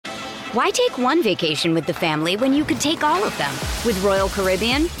Why take one vacation with the family when you could take all of them? With Royal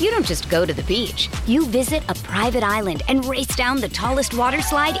Caribbean, you don't just go to the beach. You visit a private island and race down the tallest water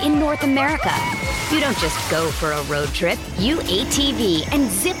slide in North America. You don't just go for a road trip. You ATV and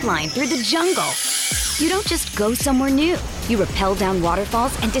zip line through the jungle. You don't just go somewhere new. You rappel down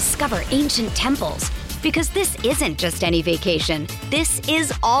waterfalls and discover ancient temples. Because this isn't just any vacation. This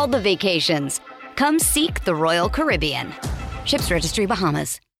is all the vacations. Come seek the Royal Caribbean. Ships Registry,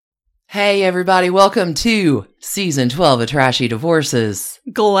 Bahamas. Hey everybody, welcome to Season 12 of Trashy Divorces.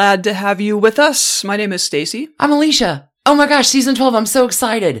 Glad to have you with us. My name is Stacy. I'm Alicia. Oh my gosh, Season 12, I'm so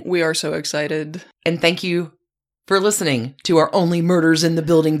excited. We are so excited. And thank you for listening to our Only Murders in the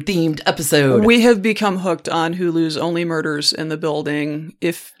Building themed episode. We have become hooked on Hulu's Only Murders in the Building.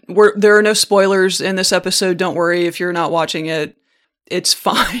 There are no spoilers in this episode, don't worry if you're not watching it. It's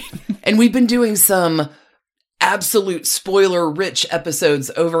fine. And we've been doing some absolute spoiler-rich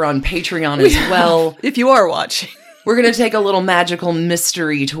episodes over on Patreon as well. If you are watching. We're going to take a little magical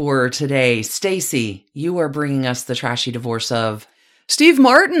mystery tour today. Stacy, you are bringing us the trashy divorce of Steve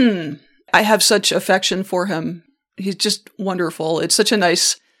Martin. I have such affection for him. He's just wonderful. It's such a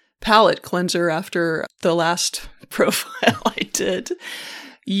nice palate cleanser after the last profile I did.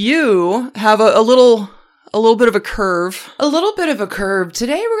 You have a little bit of a curve. A little bit of a curve.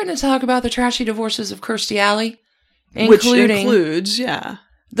 Today we're going to talk about the trashy divorces of Kirstie Alley. Which includes,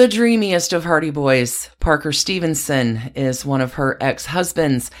 the dreamiest of Hardy Boys. Parker Stevenson is one of her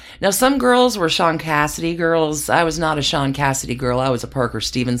ex-husbands. Now, some girls were Sean Cassidy girls. I was not a Sean Cassidy girl. I was a Parker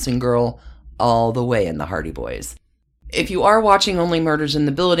Stevenson girl all the way in the Hardy Boys. If you are watching Only Murders in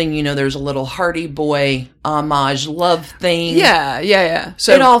the Building, you know there's a little Hardy Boy homage love thing. Yeah.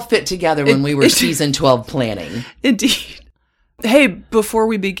 So it all fit together when we were season 12 planning. Indeed. Hey, before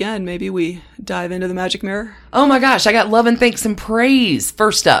we begin, maybe we dive into the Magic Mirror? Oh my gosh, I got love and thanks and praise.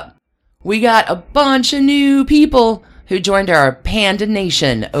 First up, we got a bunch of new people who joined our Panda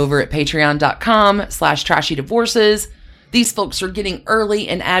Nation over at patreon.com/trashydivorces. These folks are getting early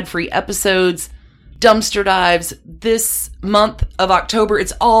and ad-free episodes, dumpster dives this month of October.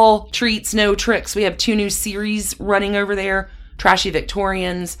 It's all treats, no tricks. We have 2 new series running over there, Trashy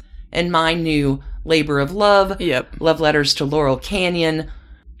Victorians and my new Labor of Love. Yep. Love Letters to Laurel Canyon.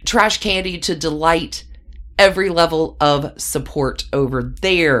 Trash candy to delight every level of support over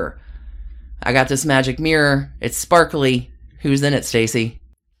there. I got this magic mirror. It's sparkly. Who's in it, Stacy?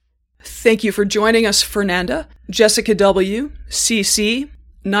 Thank you for joining us, Fernanda, Jessica W., CC,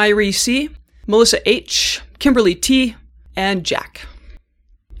 Nairi C., Melissa H., Kimberly T., and Jack.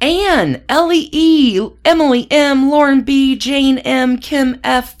 Anne, Ellie E., Emily M., Lauren B., Jane M., Kim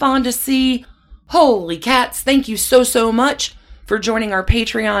F., Fonda C., holy cats, thank you so much for joining our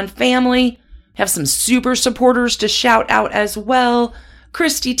Patreon family. Have some super supporters to shout out as well.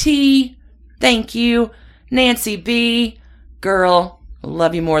 Christy T, thank you. Nancy B, girl, I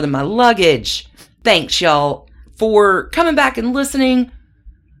love you more than my luggage. Thanks, y'all, for coming back and listening,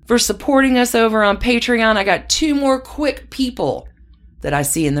 for supporting us over on Patreon. I got 2 more quick people that I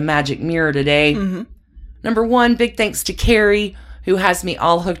see in the Magic Mirror today. Mm-hmm. Number 1, big thanks to Carrie, who has me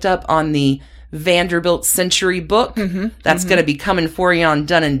all hooked up on the Vanderbilt Century book. That's going to be coming for you on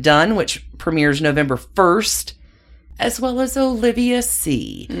Done and Done, which premieres November 1st. As well as Olivia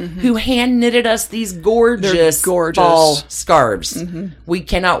C., who hand knitted us these gorgeous fall scarves. We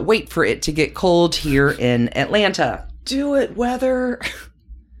cannot wait for it to get cold here in Atlanta. Do it, weather.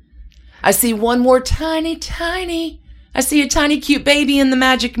 I see one more I see a tiny cute baby in the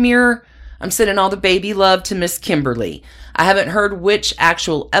Magic Mirror. I'm sending all the baby love to Miss Kimberly. I haven't heard which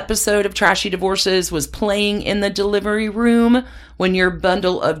actual episode of Trashy Divorces was playing in the delivery room when your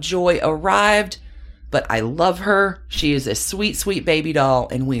bundle of joy arrived, but I love her. She is a sweet, sweet baby doll,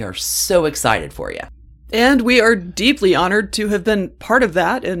 and we are so excited for you. And we are deeply honored to have been part of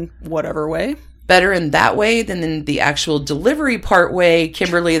that in whatever way. Better in that way than in the actual delivery part way.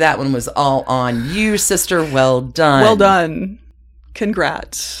 Kimberly, that one was all on you, sister. Well done. Well done.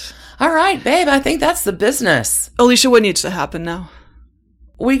 Congrats. All right, babe, I think that's the business. Alicia, what needs to happen now?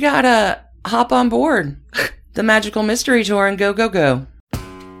 We gotta hop on board the magical mystery tour and go.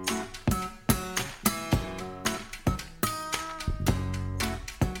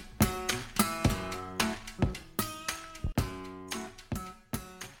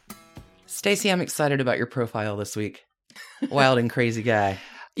 Stacy, I'm excited about your profile this week. Wild and crazy guy.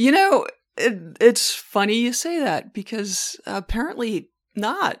 You know, it's funny you say that because apparently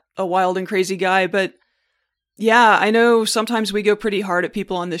not a wild and crazy guy, but yeah, I know sometimes we go pretty hard at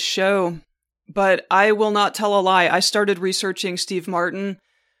people on this show, but I will not tell a lie. I started researching Steve Martin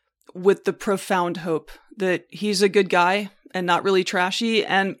with the profound hope that he's a good guy and not really trashy.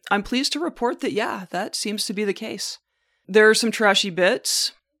 And I'm pleased to report that, yeah, that seems to be the case. There are some trashy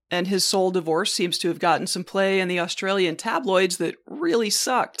bits, and his sole divorce seems to have gotten some play in the Australian tabloids that really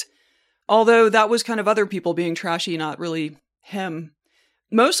sucked. Although that was kind of other people being trashy, not really him.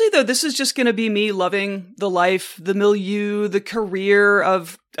 Mostly, though, this is just going to be me loving the life, the milieu, the career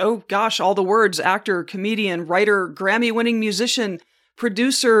of, oh gosh, all the words, actor, comedian, writer, Grammy-winning musician,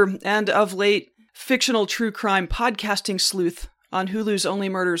 producer, and of late, fictional true crime podcasting sleuth on Hulu's Only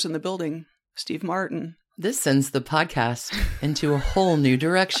Murders in the Building, Steve Martin. This sends the podcast into a whole new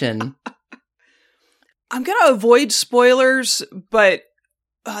direction. I'm going to avoid spoilers, but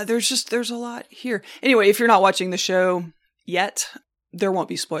there's a lot here. Anyway, if you're not watching the show yet, there won't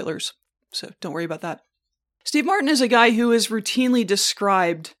be spoilers, so don't worry about that. Steve Martin is a guy who is routinely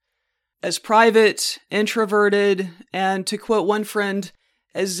described as private, introverted, and to quote one friend,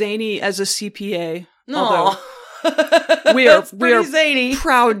 as zany as a CPA. Although we are zany.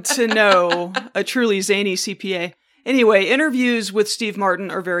 Proud to know a truly zany CPA. Anyway, interviews with Steve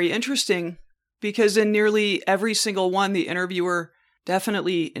Martin are very interesting because in nearly every single one, the interviewer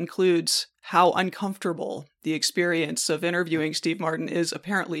definitely includes how uncomfortable the experience of interviewing Steve Martin is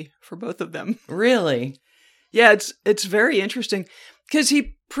apparently for both of them. Really? Yeah, it's very interesting because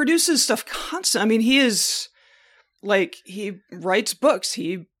he produces stuff constant. I mean, he writes books,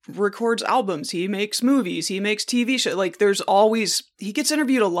 he records albums, he makes movies, he makes TV shows. Like he gets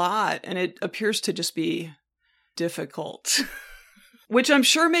interviewed a lot and it appears to just be difficult. Which I'm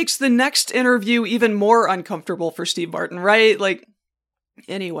sure makes the next interview even more uncomfortable for Steve Martin, right?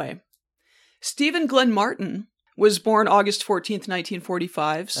 Anyway, Stephen Glenn Martin was born August 14th,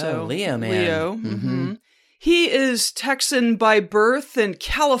 1945. So Leo, man. Leo. Mm-hmm. He is Texan by birth and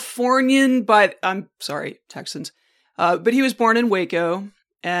Californian by, Texans. But he was born in Waco,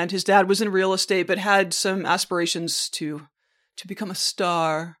 and his dad was in real estate, but had some aspirations to become a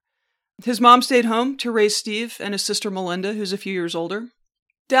star. His mom stayed home to raise Steve and his sister Melinda, who's a few years older.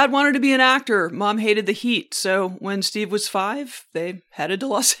 Dad wanted to be an actor. Mom hated the heat. So when Steve was 5, they headed to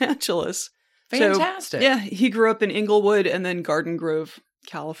Los Angeles. Fantastic. So, yeah, he grew up in Inglewood and then Garden Grove,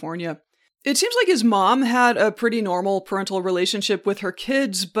 California. It seems like his mom had a pretty normal parental relationship with her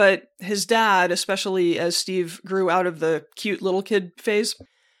kids, but his dad, especially as Steve grew out of the cute little kid phase,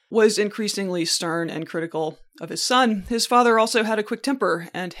 was increasingly stern and critical of his son. His father also had a quick temper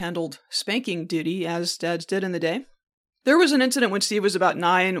and handled spanking duty, as dads did in the day. There was an incident when Steve was about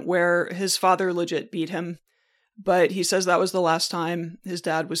 9 where his father legit beat him, but he says that was the last time his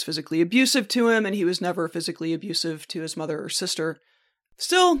dad was physically abusive to him, and he was never physically abusive to his mother or sister.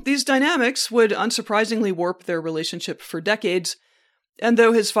 Still, these dynamics would unsurprisingly warp their relationship for decades, and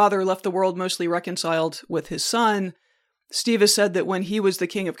though his father left the world mostly reconciled with his son, Steve has said that when he was the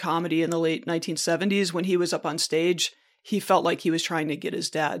king of comedy in the late 1970s, when he was up on stage, he felt like he was trying to get his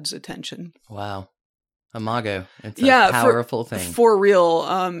dad's attention. Wow. Imago. It's a powerful thing. For real.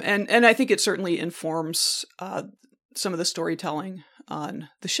 And I think it certainly informs some of the storytelling on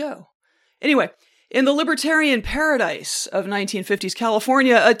the show. Anyway, in the libertarian paradise of 1950s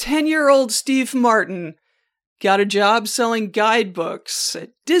California, a 10-year-old Steve Martin got a job selling guidebooks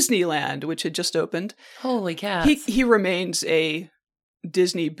at Disneyland, which had just opened. Holy cats. He remains a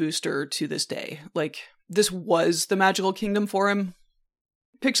Disney booster to this day. Like, this was the magical kingdom for him.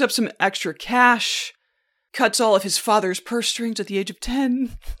 Picks up some extra cash, cuts all of his father's purse strings at the age of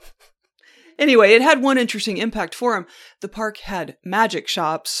 10. Anyway, it had one interesting impact for him. The park had magic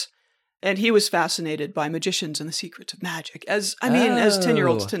shops, and he was fascinated by magicians and the secrets of magic, as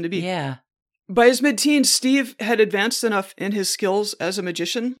 10-year-olds tend to be. Yeah. By his mid-teens, Steve had advanced enough in his skills as a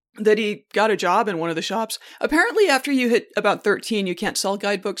magician that he got a job in one of the shops. Apparently, after you hit about 13, you can't sell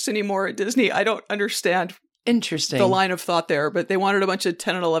guidebooks anymore at Disney. I don't understand the line of thought there, but they wanted a bunch of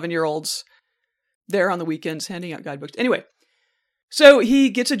 10 and 11-year-olds there on the weekends handing out guidebooks. Anyway, so he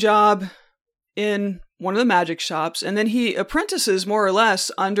gets a job in one of the magic shops, and then he apprentices more or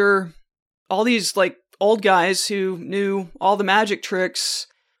less under all these old guys who knew all the magic tricks.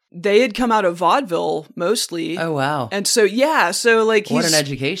 They had come out of vaudeville mostly. Oh, wow. And so, yeah, so what an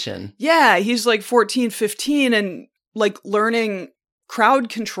education. Yeah, he's 14, 15 and learning crowd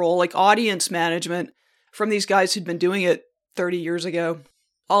control, audience management from these guys who'd been doing it 30 years ago.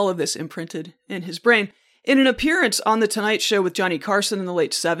 All of this imprinted in his brain. In an appearance on The Tonight Show with Johnny Carson in the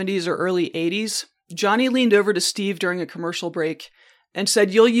late 70s or early 80s, Johnny leaned over to Steve during a commercial break and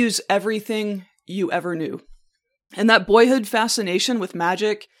said, "You'll use everything you ever knew." And that boyhood fascination with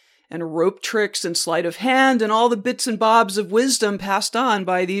magic and rope tricks and sleight of hand and all the bits and bobs of wisdom passed on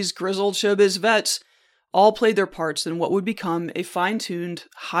by these grizzled showbiz vets all played their parts in what would become a fine-tuned,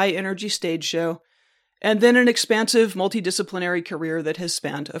 high-energy stage show. and then an expansive multidisciplinary career that has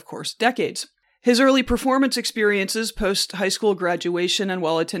spanned, of course, decades. His early performance experiences post-high school graduation and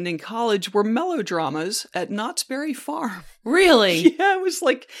while attending college were melodramas at Knott's Berry Farm. Really? Yeah, it was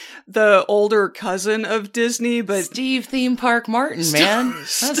like the older cousin of Disney, but Steve Theme Park Martin, man.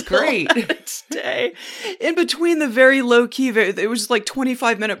 That's great. Day. In between the very low-key, it was like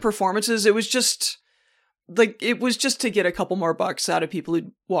 25-minute performances. It was just to get a couple more bucks out of people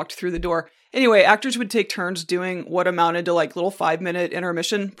who walked through the door. Anyway, actors would take turns doing what amounted to like little 5-minute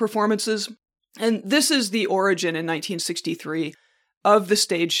intermission performances. And this is the origin in 1963 of the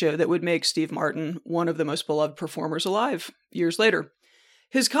stage show that would make Steve Martin one of the most beloved performers alive years later.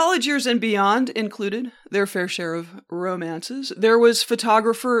 His college years and beyond included their fair share of romances. There was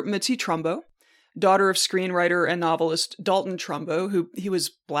photographer Mitzi Trumbo, daughter of screenwriter and novelist Dalton Trumbo, who he was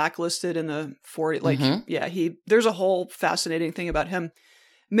blacklisted in the 40s. There's a whole fascinating thing about him.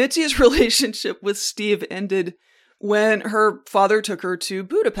 Mitzi's relationship with Steve ended when her father took her to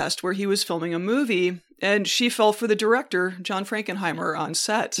Budapest, where he was filming a movie, and she fell for the director, John Frankenheimer, on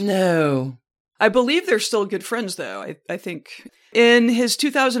set. No. I believe they're still good friends, though, I think. In his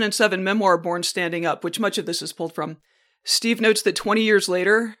 2007 memoir, Born Standing Up, which much of this is pulled from, Steve notes that 20 years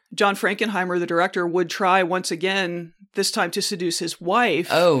later, John Frankenheimer, the director, would try once again, this time to seduce his wife.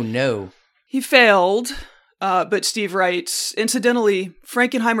 Oh, no. He failed, but Steve writes, incidentally,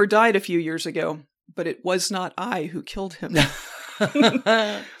 Frankenheimer died a few years ago, but it was not I who killed him.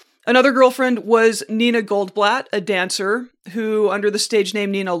 Another girlfriend was Nina Goldblatt, a dancer who, under the stage name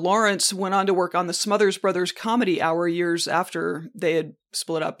Nina Lawrence, went on to work on the Smothers Brothers Comedy Hour years after they had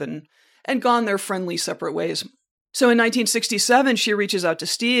split up and gone their friendly separate ways. So in 1967, she reaches out to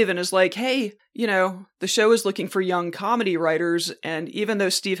Steve and is like, hey, the show is looking for young comedy writers. And even though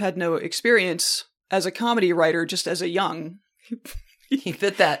Steve had no experience as a comedy writer, just as a young... He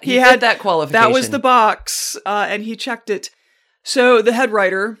fit that. He had that qualification. That was the box, and he checked it. So the head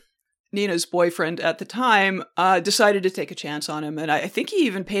writer, Nina's boyfriend at the time, decided to take a chance on him. And I think he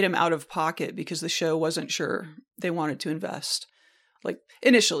even paid him out of pocket because the show wasn't sure they wanted to invest. Like,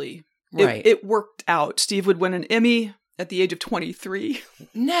 initially, right. It worked out. Steve would win an Emmy at the age of 23.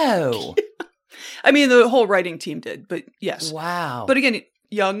 No. I mean, the whole writing team did, but yes. Wow. But again,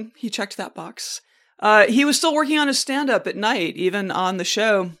 young, he checked that box. He was still working on his stand-up at night, even on the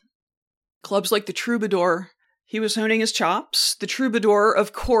show. Clubs like the Troubadour, he was honing his chops. The Troubadour,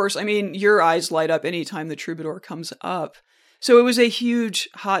 of course, I mean, your eyes light up anytime the Troubadour comes up. So it was a huge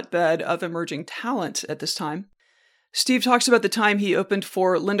hotbed of emerging talent at this time. Steve talks about the time he opened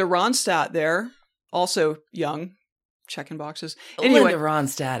for Linda Ronstadt there, also young, checking boxes. Anyway, Linda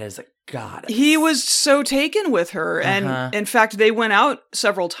Ronstadt is a goddess. He was so taken with her, and in fact, they went out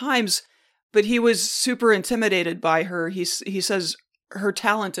several times. But he was super intimidated by her. He says her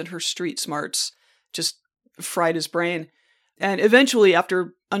talent and her street smarts just fried his brain. And eventually,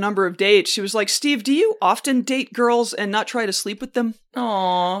 after a number of dates, she was like, Steve, do you often date girls and not try to sleep with them?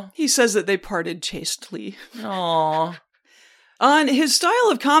 Aww. He says that they parted chastely. Aww. On his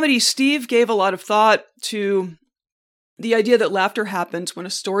style of comedy, Steve gave a lot of thought to the idea that laughter happens when a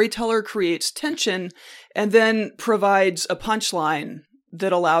storyteller creates tension and then provides a punchline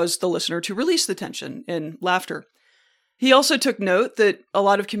that allows the listener to release the tension in laughter. He also took note that a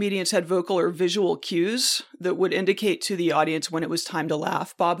lot of comedians had vocal or visual cues that would indicate to the audience when it was time to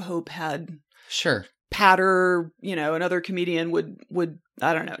laugh. Bob Hope had patter, another comedian would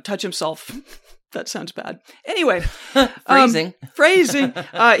I don't know, touch himself. That sounds bad. Anyway. Phrasing.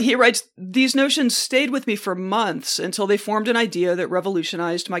 He writes, these notions stayed with me for months until they formed an idea that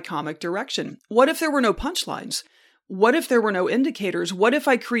revolutionized my comic direction. What if there were no punchlines? What if there were no indicators? What if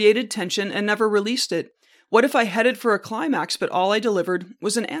I created tension and never released it? What if I headed for a climax, but all I delivered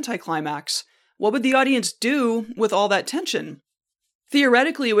was an anticlimax? What would the audience do with all that tension?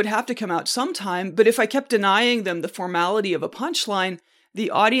 Theoretically, it would have to come out sometime, but if I kept denying them the formality of a punchline, the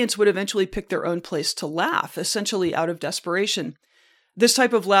audience would eventually pick their own place to laugh, essentially out of desperation. This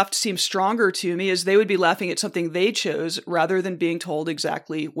type of laugh seems stronger to me as they would be laughing at something they chose rather than being told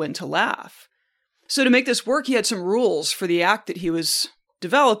exactly when to laugh. So to make this work, he had some rules for the act that he was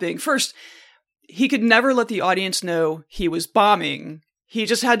developing. First, he could never let the audience know he was bombing. He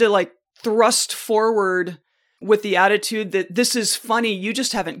just had to thrust forward with the attitude that this is funny, you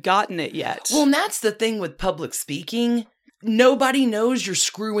just haven't gotten it yet. Well, and that's the thing with public speaking. Nobody knows you're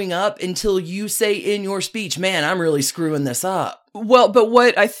screwing up until you say in your speech, man, I'm really screwing this up. Well, but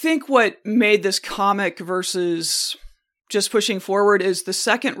what made this comic versus just pushing forward is the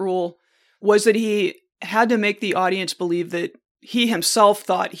second rule was that he had to make the audience believe that he himself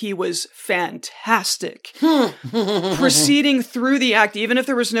thought he was fantastic. Proceeding through the act, even if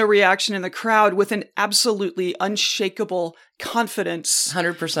there was no reaction in the crowd, with an absolutely unshakable confidence.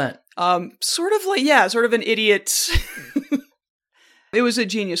 100%. Sort of an idiot. It was a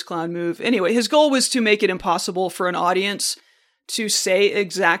genius clown move. Anyway, his goal was to make it impossible for an audience to say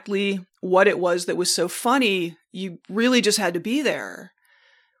exactly what it was that was so funny. You really just had to be there.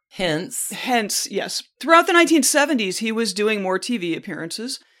 Hence, yes. Throughout the 1970s, he was doing more TV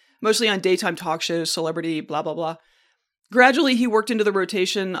appearances, mostly on daytime talk shows, celebrity, blah, blah, blah. Gradually, he worked into the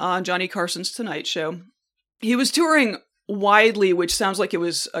rotation on Johnny Carson's Tonight Show. He was touring widely, which sounds like it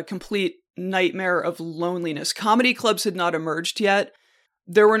was a complete nightmare of loneliness. Comedy clubs had not emerged yet.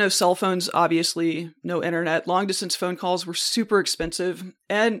 There were no cell phones, obviously, no internet. Long-distance phone calls were super expensive.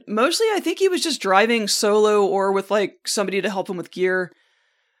 And mostly, I think he was just driving solo or with, somebody to help him with gear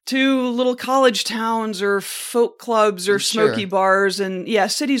to little college towns or folk clubs or smoky bars and,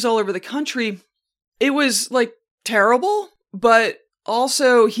 cities all over the country. It was, terrible, but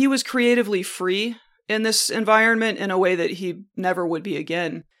also he was creatively free in this environment in a way that he never would be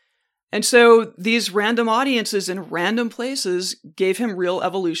again. And so these random audiences in random places gave him real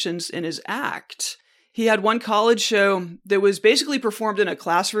evolutions in his act. He had one college show that was basically performed in a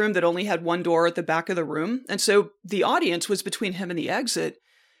classroom that only had one door at the back of the room. And so the audience was between him and the exit.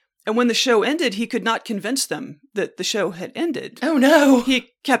 And when the show ended, he could not convince them that the show had ended. Oh, no. He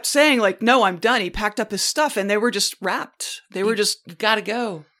kept saying, no, I'm done. He packed up his stuff and they were just wrapped. They were just... Gotta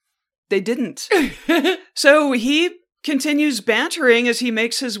go. They didn't. So he continues bantering as he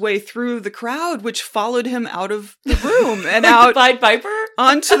makes his way through the crowd, which followed him out of the room and out Pied Piper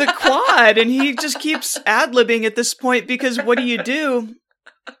onto the quad. And he just keeps ad-libbing at this point because what do?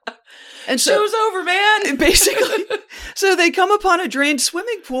 And so, show's over, man. Basically. So they come upon a drained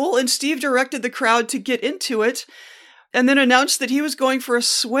swimming pool and Steve directed the crowd to get into it and then announced that he was going for a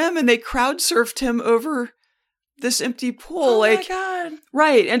swim and they crowd surfed him over this empty pool. Oh my God.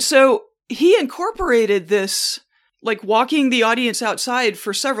 Right. And so he incorporated this, walking the audience outside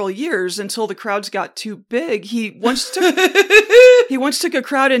for several years until the crowds got too big. He once took a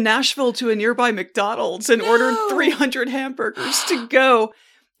crowd in Nashville to a nearby McDonald's and ordered 300 hamburgers to go.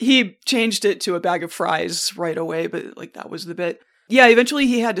 He changed it to a bag of fries right away, but that was the bit. Yeah, eventually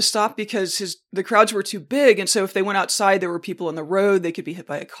he had to stop because the crowds were too big. And so if they went outside, there were people on the road, they could be hit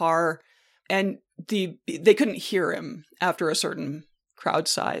by a car. And they couldn't hear him after a certain crowd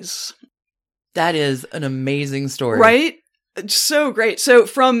size. That is an amazing story. Right? So great. So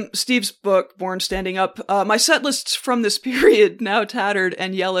from Steve's book, Born Standing Up, my set lists from this period, now tattered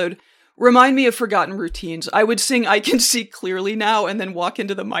and yellowed, remind me of forgotten routines. I would sing I Can See Clearly Now and then walk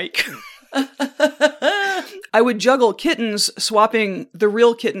into the mic. I would juggle kittens, swapping the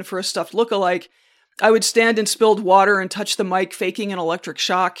real kitten for a stuffed lookalike. I would stand in spilled water and touch the mic, faking an electric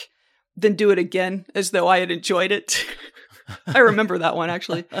shock, then do it again as though I had enjoyed it. I remember that one,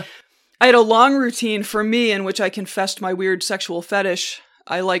 actually. I had a long routine for me in which I confessed my weird sexual fetish.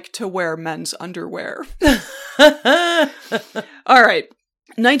 I like to wear men's underwear. All right.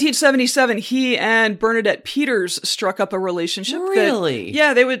 1977, he and Bernadette Peters struck up a relationship. Really?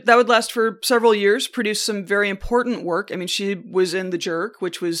 That would last for several years, produce some very important work. I mean, she was in The Jerk,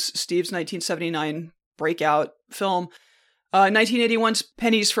 which was Steve's 1979 breakout film. 1981's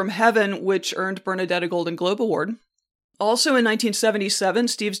Pennies from Heaven, which earned Bernadette a Golden Globe Award. Also in 1977,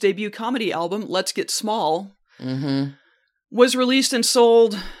 Steve's debut comedy album, Let's Get Small, was released and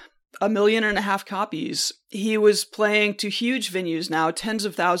sold 1.5 million copies. He was playing to huge venues now, tens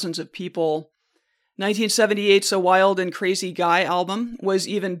of thousands of people. 1978's A Wild and Crazy Guy album was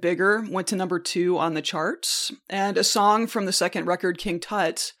even bigger, went to number 2 on the charts. And a song from the second record, King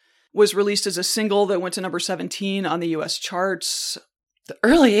Tut, was released as a single that went to number 17 on the US charts. The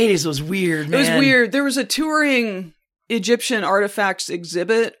early 80s was weird, man. It was weird. There was a touring Egyptian artifacts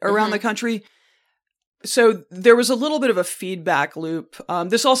exhibit around the country. So there was a little bit of a feedback loop.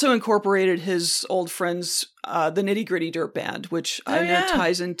 This also incorporated his old friends, the Nitty Gritty Dirt Band, which I know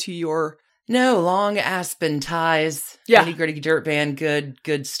ties into your... No, Long Aspen Ties. Yeah. Nitty Gritty Dirt Band,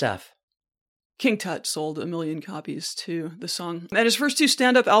 good stuff. King Tut sold 1 million copies too, the song. And his first 2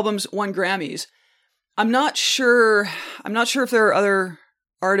 stand-up albums won Grammys. I'm not sure if there are other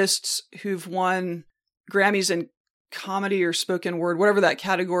artists who've won Grammys in comedy or spoken word, whatever that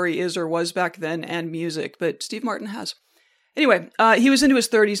category is or was back then, and music, but Steve Martin has. Anyway, he was into his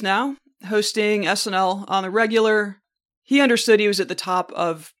 30s now, hosting SNL on the regular. He understood he was at the top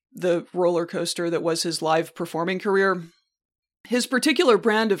of the roller coaster that was his live performing career. His particular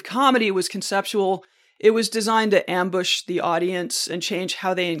brand of comedy was conceptual. It was designed to ambush the audience and change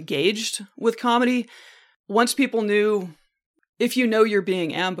how they engaged with comedy. Once people knew if you know you're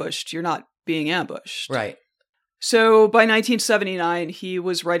being ambushed, you're not being ambushed. Right. So by 1979, he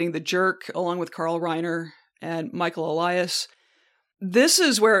was writing The Jerk along with Carl Reiner and Michael Elias. This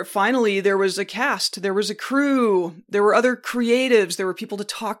is where finally there was a cast, there was a crew, there were other creatives, there were people to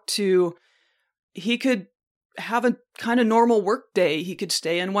talk to. He could have a kind of normal work day. He could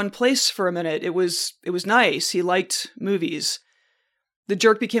stay in one place for a minute. It was nice. He liked movies. The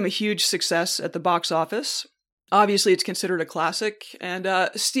Jerk became a huge success at the box office. Obviously, it's considered a classic. And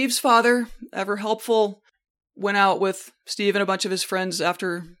Steve's father, ever helpful, went out with Steve and a bunch of his friends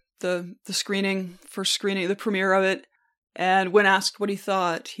after the first screening, the premiere of it. And when asked what he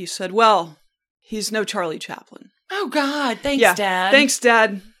thought, he said, well, he's no Charlie Chaplin. Oh, God. Thanks, Yeah. Dad. Thanks,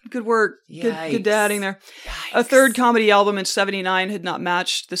 Dad. Good work. Good dadding there. Yikes. A third comedy album in 79 had not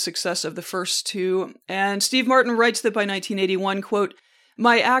matched the success of the first two. And Steve Martin writes that by 1981, quote,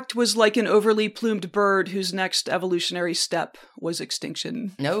 my act was like an overly plumed bird whose next evolutionary step was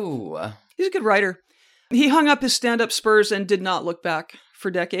extinction. No. He's a good writer. He hung up his stand-up spurs and did not look back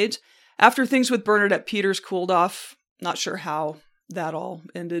for decades. After things with Bernadette Peters cooled off, not sure how that all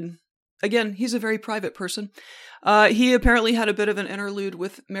ended. Again, he's a very private person. He apparently had a bit of an interlude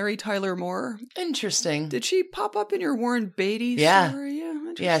with Mary Tyler Moore. Interesting. Did she pop up in your Warren Beatty Yeah. story?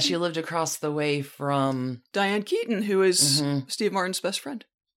 Yeah, Yeah, she lived across the way from Diane Keaton, who is Steve Martin's best friend.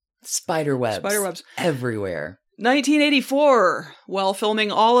 Spiderwebs. Spiderwebs. Everywhere. 1984. While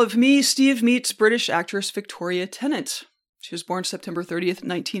filming All of Me, Steve meets British actress Victoria Tennant. She was born September 30th,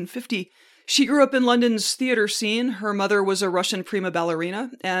 1950. She grew up in London's theater scene. Her mother was a Russian prima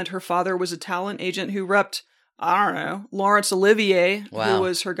ballerina, and her father was a talent agent who repped, I don't know, Laurence Olivier, Wow. who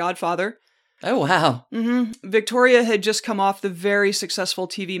was her godfather. Oh, wow. Victoria had just come off the very successful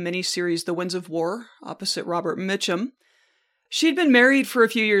TV miniseries The Winds of War, opposite Robert Mitchum. She'd been married for a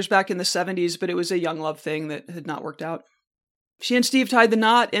few years back in the 70s, but it was a young love thing that had not worked out. She and Steve tied the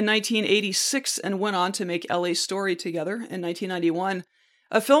knot in 1986 and went on to make LA Story together in 1991,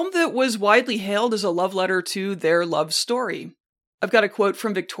 a film that was widely hailed as a love letter to their love story. I've got a quote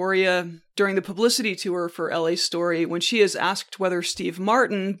from Victoria during the publicity tour for LA Story when she is asked whether Steve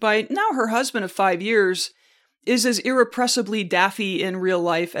Martin, by now her husband of 5 years, is as irrepressibly daffy in real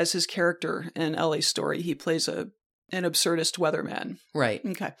life as his character in LA Story. He plays an absurdist weatherman. Right.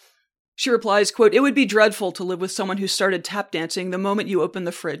 Okay. She replies, quote, it would be dreadful to live with someone who started tap dancing the moment you open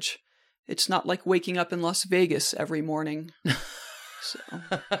the fridge. It's not like waking up in Las Vegas every morning.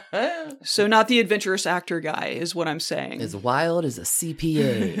 So not the adventurous actor guy is what I'm saying. As wild as a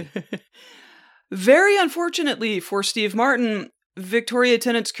CPA. Very unfortunately for Steve Martin, Victoria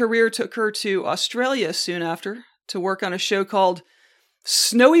Tennant's career took her to Australia soon after to work on a show called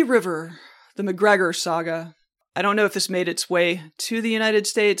Snowy River, the McGregor Saga. I don't know if this made its way to the United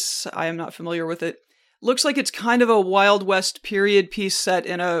States. I am not familiar with it. Looks like it's kind of a Wild West period piece set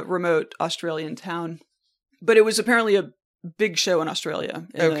in a remote Australian town. But it was apparently a big show in Australia.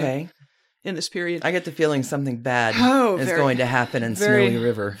 In this period. I get the feeling something bad is going to happen in Snowy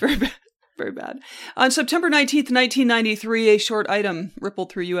River. Very bad. Very bad. On September 19th, 1993, a short item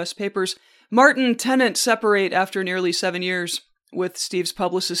rippled through U.S. papers. Martin Tennant separate after nearly 7 years, with Steve's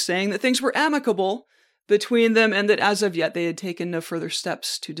publicist saying that things were amicable between them and that as of yet they had taken no further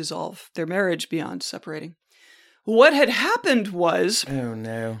steps to dissolve their marriage beyond separating. What had happened was, oh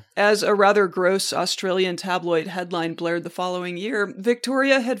no, as a rather gross Australian tabloid headline blared the following year,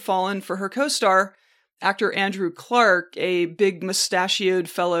 Victoria had fallen for her co-star, actor Andrew Clark, a big mustachioed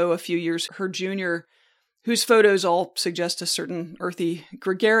fellow a few years her junior, whose photos all suggest a certain earthy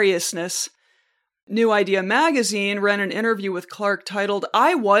gregariousness. New Idea magazine ran an interview with Clark titled,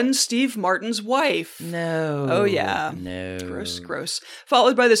 I Won Steve Martin's Wife. No. Oh yeah. No. Gross.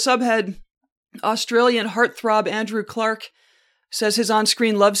 Followed by the subhead, Australian heartthrob Andrew Clark says his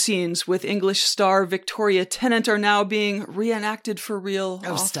on-screen love scenes with English star Victoria Tennant are now being reenacted for real.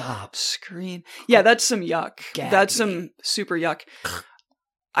 Oh, stop. Screen. Yeah, that's some yuck. Gag That's me. some super yuck.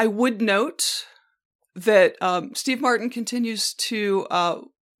 I would note that Steve Martin continues to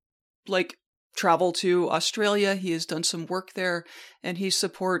travel to Australia. He has done some work there, and he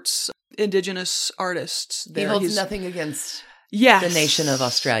supports Indigenous artists there. He holds nothing against Yes. the nation of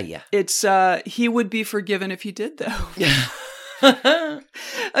Australia. It's he would be forgiven if he did, though.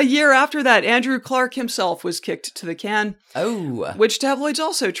 A year after that, Andrew Clark himself was kicked to the can. Oh. Which tabloids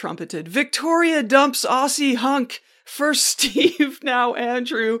also trumpeted. Victoria dumps Aussie hunk. First Steve, now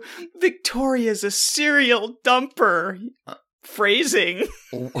Andrew. Victoria's a serial dumper. Phrasing.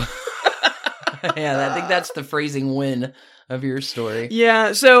 Yeah, I think that's the phrasing win of your story.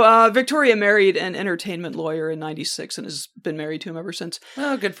 Yeah, so Victoria married an entertainment lawyer in 96 and has been married to him ever since.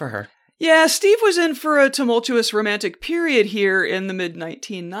 Oh, good for her. Yeah, Steve was in for a tumultuous romantic period here in the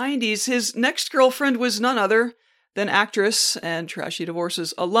mid-1990s. His next girlfriend was none other than actress and Trashy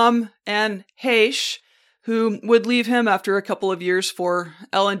Divorces alum Anne Heche, who would leave him after a couple of years for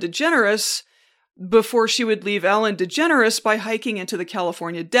Ellen DeGeneres, before she would leave Ellen DeGeneres by hiking into the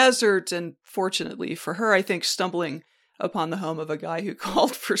California desert and, fortunately for her, I think, stumbling upon the home of a guy who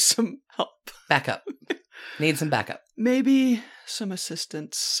called for some help. Backup. Need some backup. Maybe some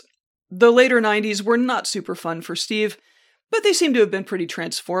assistance. The later 90s were not super fun for Steve, but they seem to have been pretty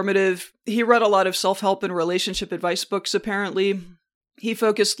transformative. He read a lot of self-help and relationship advice books, apparently. He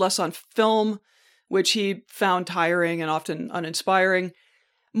focused less on film, which he found tiring and often uninspiring,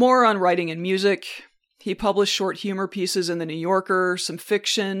 more on writing and music. He published short humor pieces in The New Yorker, some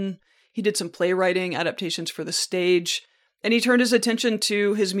fiction. He did some playwriting, adaptations for the stage. And he turned his attention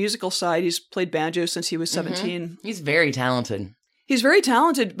to his musical side. He's played banjo since he was 17. Mm-hmm. He's very talented. He's very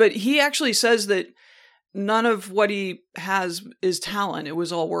talented, but he actually says that none of what he has is talent. It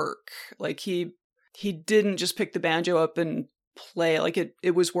was all work. Like he didn't just pick the banjo up and play. Like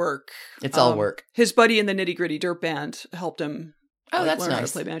it was work. It's all work. His buddy in the Nitty Gritty Dirt Band helped him. That's learn how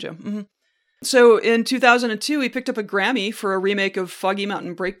nice. to play banjo. Mm-hmm. So in 2002, he picked up a Grammy for a remake of Foggy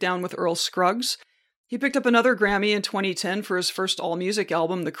Mountain Breakdown with Earl Scruggs. He picked up another Grammy in 2010 for his first all-music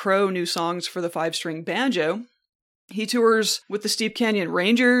album, The Crow, New Songs for the Five-String Banjo. He tours with the Steep Canyon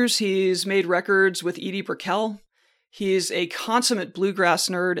Rangers. He's made records with Edie Brickell. He's a consummate bluegrass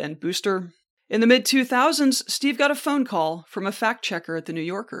nerd and booster. In the mid-2000s, Steve got a phone call from a fact-checker at The New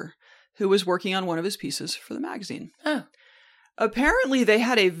Yorker who was working on one of his pieces for the magazine. Oh. Apparently, they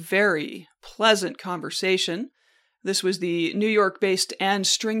had a very pleasant conversation. This was the New York-based Anne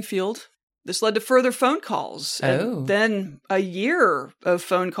Stringfield. This led to further phone calls, and then a year of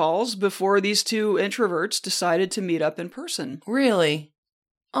phone calls before these two introverts decided to meet up in person. Really?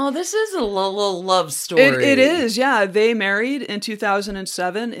 Oh, this is a little love story. It is, yeah. They married in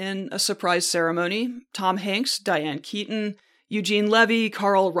 2007 in a surprise ceremony. Tom Hanks, Diane Keaton, Eugene Levy,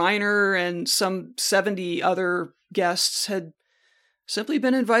 Carl Reiner, and some 70 other guests had simply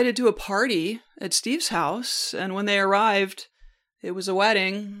been invited to a party at Steve's house, and when they arrived, it was a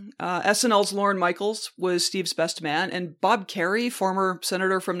wedding. SNL's Lorne Michaels was Steve's best man, and Bob Kerrey, former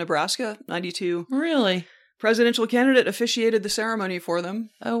senator from Nebraska, 92. Really? Presidential candidate, officiated the ceremony for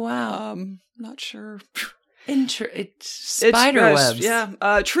them. Oh, wow. Not sure. It's spiderwebs. Yeah.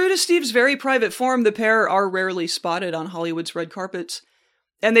 True to Steve's very private form, the pair are rarely spotted on Hollywood's red carpets.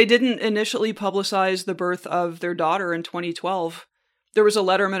 And they didn't initially publicize the birth of their daughter in 2012. There was a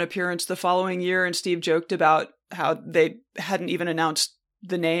Letterman appearance the following year, and Steve joked about how they hadn't even announced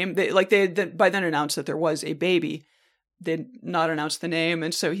the name. They had by then announced that there was a baby. They'd not announced the name,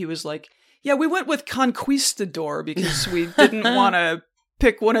 and so he was like, yeah, we went with Conquistador because we didn't want to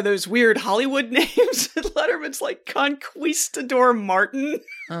pick one of those weird Hollywood names. And Letterman's like, Conquistador Martin.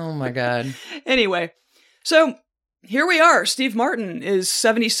 Oh my God. Anyway, so here we are. Steve Martin is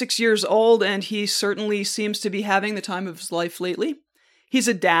 76 years old, and he certainly seems to be having the time of his life lately. He's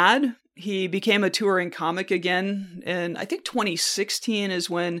a dad. He became a touring comic again, and I think 2016 is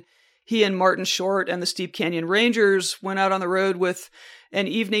when he and Martin Short and the Steep Canyon Rangers went out on the road with An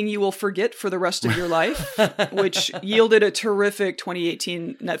Evening You Will Forget for the Rest of Your Life, which yielded a terrific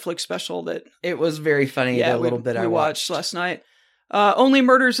 2018 Netflix special that... It was very funny, the little bit I watched last night. Only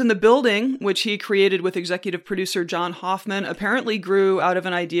Murders in the Building, which he created with executive producer John Hoffman, apparently grew out of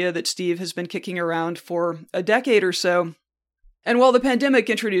an idea that Steve has been kicking around for a decade or so. And while the pandemic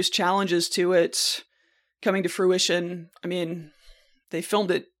introduced challenges to it coming to fruition, I mean, they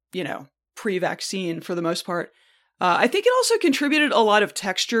filmed it, pre-vaccine for the most part. I think it also contributed a lot of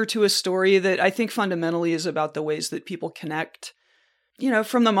texture to a story that I think fundamentally is about the ways that people connect,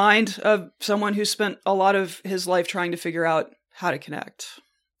 from the mind of someone who spent a lot of his life trying to figure out how to connect.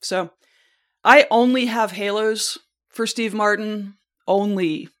 So I only have halos for Steve Martin.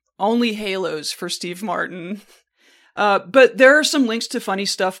 Only halos for Steve Martin. But there are some links to funny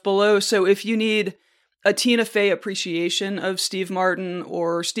stuff below. So if you need a Tina Fey appreciation of Steve Martin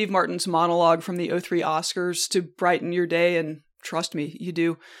or Steve Martin's monologue from the 2003 Oscars to brighten your day, and trust me, you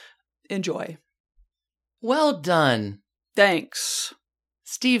do, enjoy. Well done. Thanks.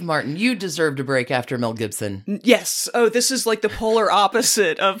 Steve Martin, you deserved a break after Mel Gibson. Yes. Oh, this is like the polar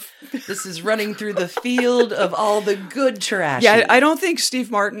opposite of... This is running through the field of all the good trash. Yeah, I don't think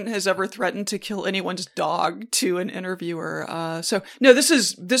Steve Martin has ever threatened to kill anyone's dog to an interviewer. So, no, this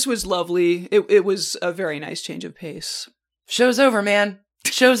was lovely. It was a very nice change of pace. Show's over, man.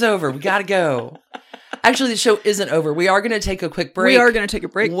 Show's over. We gotta go. Actually, the show isn't over. We are going to take a quick break. We are going to take a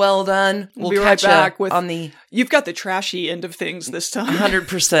break. Well done. We'll be right back with You've got the trashy end of things this time.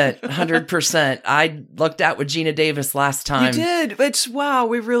 100%. 100%. I lucked out with Gina Davis last time. You did. It's wow.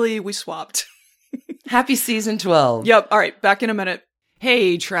 We swapped. Happy season 12. Yep. All right. Back in a minute.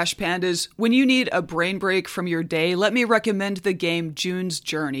 Hey, Trash Pandas. When you need a brain break from your day, let me recommend the game June's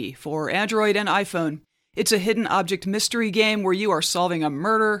Journey for Android and iPhone. It's a hidden object mystery game where you are solving a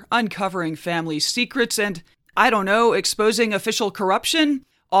murder, uncovering family secrets, and, I don't know, exposing official corruption,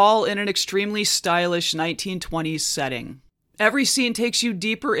 all in an extremely stylish 1920s setting. Every scene takes you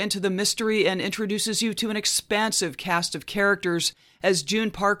deeper into the mystery and introduces you to an expansive cast of characters as June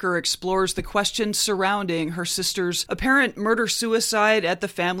Parker explores the questions surrounding her sister's apparent murder-suicide at the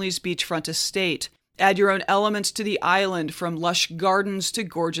family's beachfront estate. Add your own elements to the island, from lush gardens to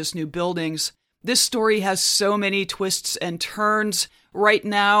gorgeous new buildings. This story has so many twists and turns. Right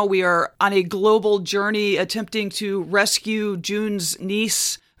now, we are on a global journey attempting to rescue June's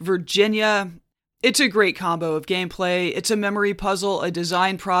niece, Virginia. It's a great combo of gameplay. It's a memory puzzle, a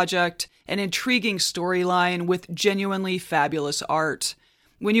design project, an intriguing storyline with genuinely fabulous art.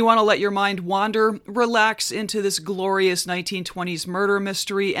 When you want to let your mind wander, relax into this glorious 1920s murder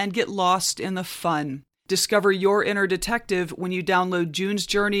mystery and get lost in the fun. Discover your inner detective when you download June's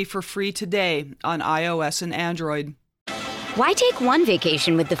Journey for free today on iOS and Android. Why take one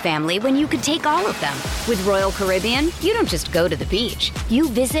vacation with the family when you could take all of them? With Royal Caribbean, you don't just go to the beach. You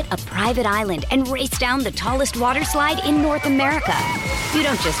visit a private island and race down the tallest water slide in North America. You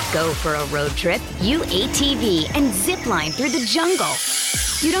don't just go for a road trip. You ATV and zip line through the jungle.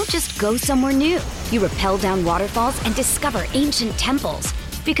 You don't just go somewhere new. You rappel down waterfalls and discover ancient temples.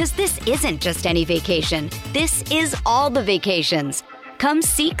 Because this isn't just any vacation. This is all the vacations. Come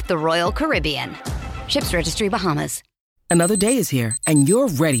seek the Royal Caribbean. Ships Registry, Bahamas. Another day is here, and you're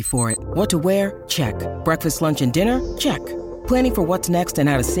ready for it. What to wear? Check. Breakfast, lunch, and dinner? Check. Planning for what's next and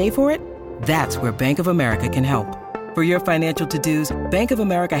how to save for it? That's where Bank of America can help. For your financial to-dos, Bank of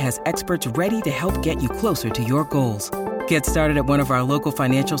America has experts ready to help get you closer to your goals. Get started at one of our local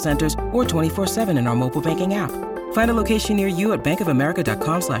financial centers or 24/7 in our mobile banking app. Find a location near you at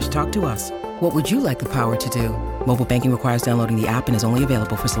bankofamerica.com/talktous. What would you like the power to do? Mobile banking requires downloading the app and is only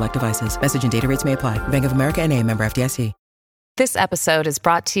available for select devices. Message and data rates may apply. Bank of America NA, member FDIC. This episode is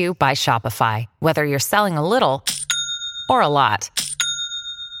brought to you by Shopify. Whether you're selling a little or a lot,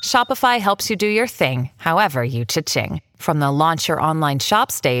 Shopify helps you do your thing, however you cha-ching. From the launch your online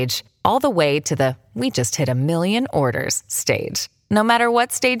shop stage, all the way to the we just hit 1 million orders stage. No matter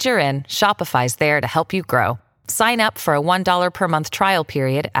what stage you're in, Shopify's there to help you grow. Sign up for a $1 per month trial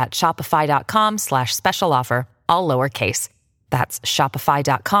period at shopify.com/special offer, all lowercase. That's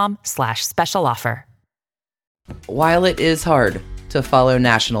shopify.com/special offer. While it is hard to follow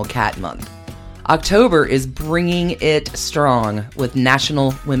National Cat Month, October is bringing it strong with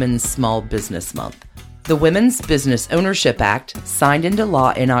National Women's Small Business Month. The Women's Business Ownership Act, signed into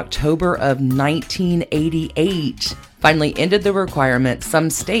law in October of 1988, finally ended the requirement some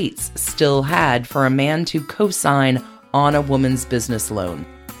states still had for a man to co-sign on a woman's business loan.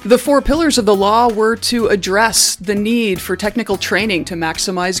 The 4 pillars of the law were to address the need for technical training to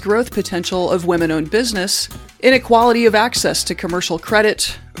maximize growth potential of women-owned business, inequality of access to commercial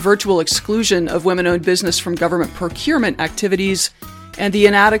credit, virtual exclusion of women-owned business from government procurement activities, and the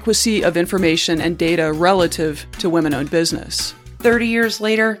inadequacy of information and data relative to women-owned business. 30 years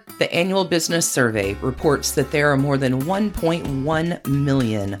later, the Annual Business Survey reports that there are more than 1.1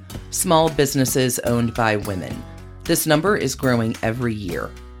 million small businesses owned by women. This number is growing every year.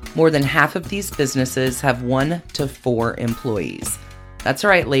 More than half of these businesses have 1 to 4 employees. That's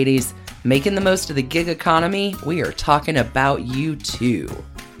right, ladies. Making the most of the gig economy, we are talking about you too.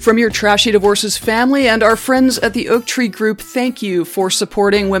 From your Trashy Divorces family and our friends at the Oak Tree Group, thank you for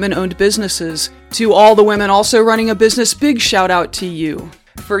supporting women-owned businesses. To all the women also running a business, big shout out to you.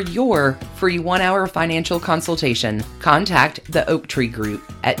 For your free 1-hour financial consultation, contact the Oak Tree Group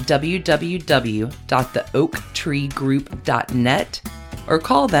at www.theoaktreegroup.net or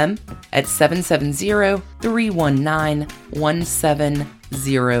call them at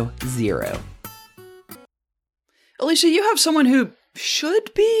 770-319-1700. Alicia, you have someone who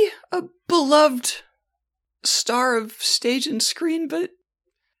should be a beloved star of stage and screen, but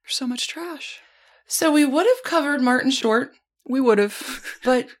there's so much trash. So we would have covered Martin Short. We would have.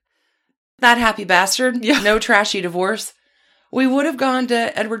 But that happy bastard, yeah. No trashy divorce. We would have gone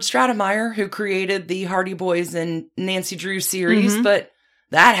to Edward Stratemeyer, who created the Hardy Boys and Nancy Drew series, but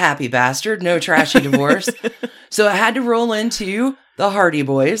that happy bastard, no trashy divorce. So I had to roll into the Hardy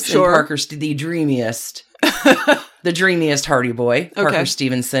Boys and Parker, the dreamiest Hardy Boy, Parker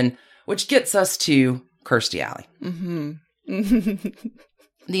Stevenson, which gets us to Kirstie Alley.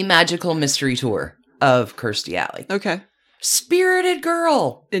 The magical mystery tour of Kirstie Alley. Okay. Spirited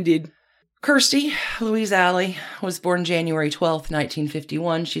girl. Indeed. Kirstie Louise Alley was born January 12th,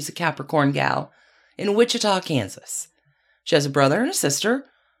 1951. She's a Capricorn gal in Wichita, Kansas. She has a brother and a sister.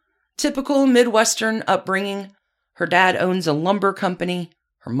 Typical Midwestern upbringing. Her dad owns a lumber company.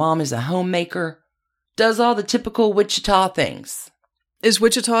 Her mom is a homemaker. Does all the typical Wichita things. Is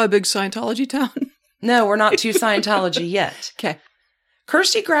Wichita a big Scientology town? No, we're not to Scientology yet. Okay.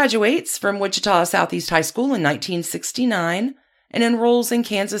 Kirstie graduates from Wichita Southeast High School in 1969 and enrolls in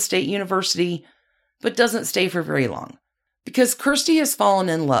Kansas State University, but doesn't stay for very long. Because Kirstie has fallen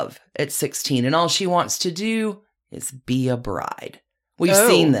in love at 16, and all she wants to do is be a bride. We've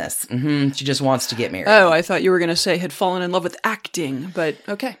seen this. She just wants to get married. Oh, I thought you were going to say had fallen in love with acting, but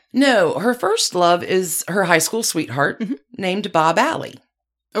okay. No, her first love is her high school sweetheart named Bob Alley.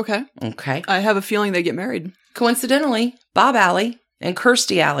 Okay. Okay. I have a feeling they get married. Coincidentally, Bob Alley and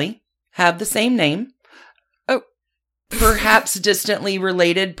Kirstie Alley have the same name. Oh. Perhaps distantly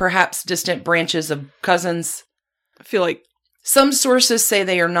related, perhaps distant branches of cousins. I feel like some sources say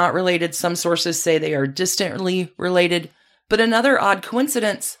they are not related. Some sources say they are distantly related. But another odd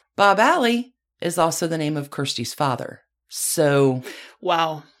coincidence, Bob Alley is also the name of Kirstie's father. So,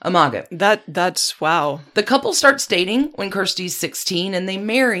 wow. Amago. That's wow. The couple starts dating when Kirstie's 16 and they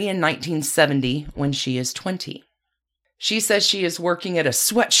marry in 1970 when she is 20. She says she is working at a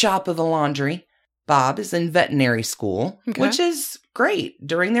sweatshop of a laundry. Bob is in veterinary school, which is great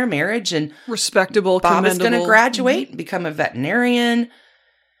during their marriage. And respectable, Bob is going to graduate and become a veterinarian.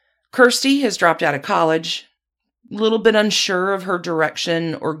 Kirstie has dropped out of college, a little bit unsure of her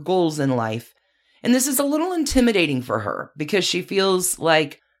direction or goals in life. And this is a little intimidating for her because she feels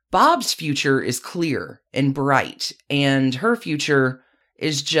like Bob's future is clear and bright, and her future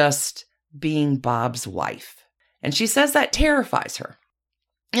is just being Bob's wife. And she says that terrifies her.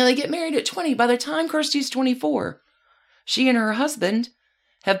 And they get married at 20. By the time Kirstie's 24, she and her husband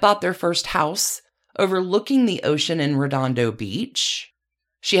have bought their first house overlooking the ocean in Redondo Beach.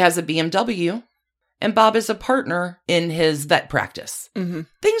 She has a BMW, and Bob is a partner in his vet practice.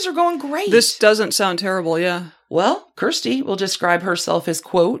 Things are going great. This doesn't sound terrible, yeah. Well, Kirstie will describe herself as,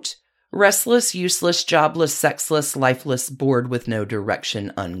 quote, restless, useless, jobless, sexless, lifeless, bored with no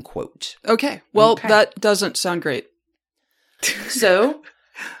direction, unquote. Okay. Well, that doesn't sound great. So,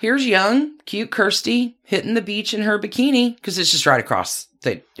 here's young, cute Kirstie hitting the beach in her bikini, because it's just right across.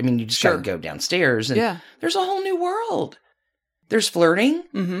 You just got to go downstairs, and there's a whole new world. There's flirting,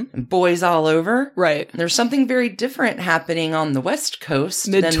 and boys all over. Right. There's something very different happening on the West Coast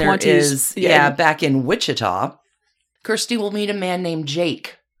Mid-20s. than there is back in Wichita. Kirstie will meet a man named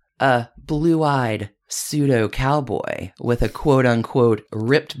Jake, a blue-eyed pseudo-cowboy with a quote-unquote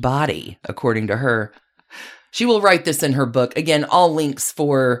ripped body, according to her. She will write this in her book. Again, all links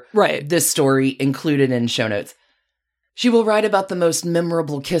for this story included in show notes. She will write about the most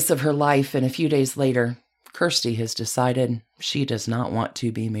memorable kiss of her life, and a few days later, Kirstie has decided she does not want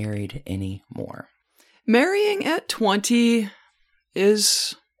to be married anymore. Marrying at 20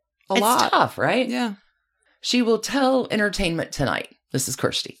 is a lot. It's tough, right? Yeah. She will tell Entertainment Tonight, this is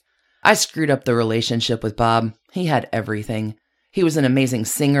Kirstie, I screwed up the relationship with Bob. He had everything. He was an amazing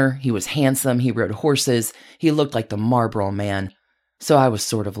singer. He was handsome. He rode horses. He looked like the Marlboro Man. So I was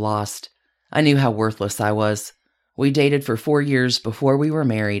sort of lost. I knew how worthless I was. We dated for 4 years before we were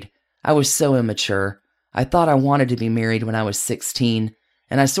married. I was so immature. I thought I wanted to be married when I was 16,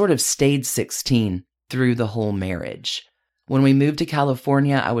 and I sort of stayed 16 through the whole marriage. When we moved to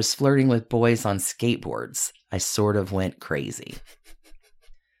California, I was flirting with boys on skateboards. I sort of went crazy.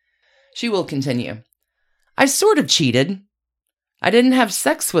 She will continue. I sort of cheated. I didn't have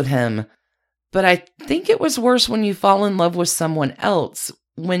sex with him, but I think it was worse when you fall in love with someone else,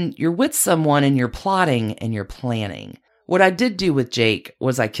 when you're with someone and you're plotting and you're planning. What I did do with Jake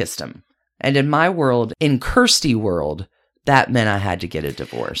was I kissed him. And in my world, in Kirstie world, that meant I had to get a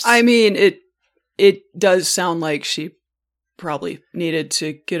divorce. I mean, it does sound like she probably needed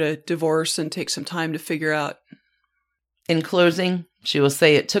to get a divorce and take some time to figure out. In closing, she will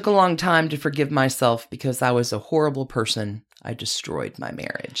say, it took a long time to forgive myself because I was a horrible person. I destroyed my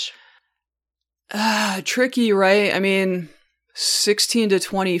marriage. Tricky, right? I mean, 16 to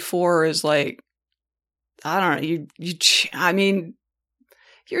 24 is like, I don't know.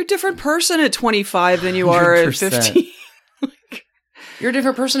 You're a different person at 25 than you are at 15. You're a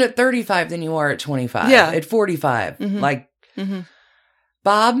different person at 35 than you are at 25. Yeah. At 45.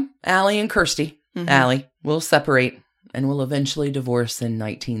 Bob, Allie, and Kirstie, Allie, will separate and will eventually divorce in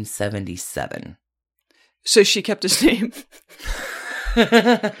 1977. So she kept his name.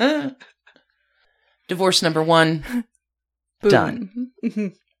 Divorce number 1, done.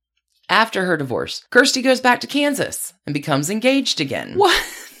 After her divorce, Kirsty goes back to Kansas and becomes engaged again. What?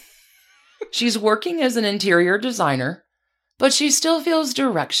 She's working as an interior designer, but she still feels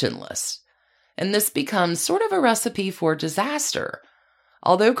directionless. And this becomes sort of a recipe for disaster.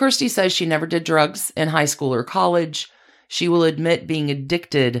 Although Kirsty says she never did drugs in high school or college, she will admit being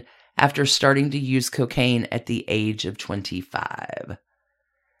addicted after starting to use cocaine at the age of 25.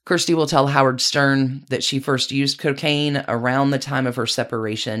 Kirsty will tell Howard Stern that she first used cocaine around the time of her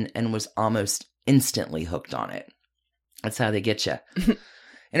separation and was almost instantly hooked on it. That's how they get you.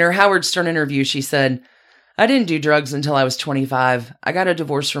 In her Howard Stern interview, she said, "I didn't do drugs until I was 25. I got a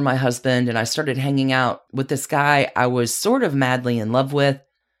divorce from my husband and I started hanging out with this guy I was sort of madly in love with.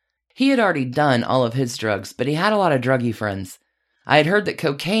 He had already done all of his drugs, but he had a lot of druggy friends. I had heard that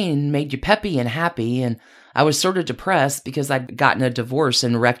cocaine made you peppy and happy, and I was sort of depressed because I'd gotten a divorce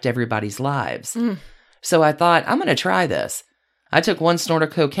and wrecked everybody's lives. So I thought, I'm going to try this. I took one snort of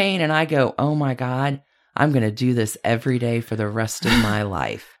cocaine and I go, oh my God, I'm going to do this every day for the rest of my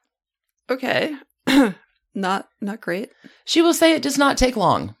life." Okay. Not great. She will say it does not take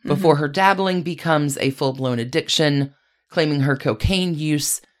long before her dabbling becomes a full-blown addiction, claiming her cocaine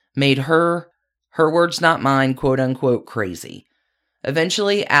use made her words not mine, quote unquote, crazy.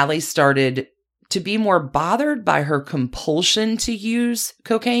 Eventually, Allie started to be more bothered by her compulsion to use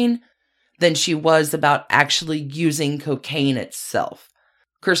cocaine than she was about actually using cocaine itself.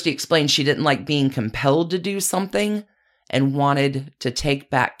 Kirsty explained she didn't like being compelled to do something and wanted to take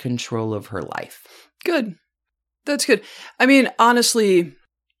back control of her life. Good. That's good. I mean, honestly,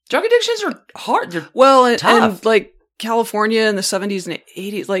 drug addictions are hard. They're tough. And like California in the 70s and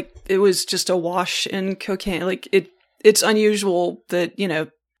 80s, like it was just a wash in cocaine. Like it's unusual that,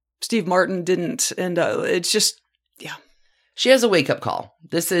 Steve Martin didn't. And it's just, yeah. She has a wake-up call.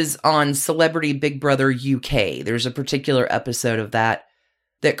 This is on Celebrity Big Brother UK. There's a particular episode of that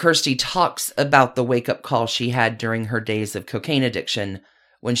Kirsty talks about the wake-up call she had during her days of cocaine addiction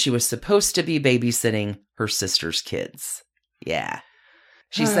when she was supposed to be babysitting her sister's kids. Yeah.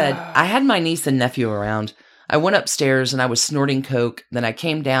 She said, "I had my niece and nephew around. I went upstairs and I was snorting coke. Then I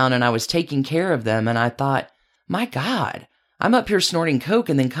came down and I was taking care of them. And I thought, my God, I'm up here snorting coke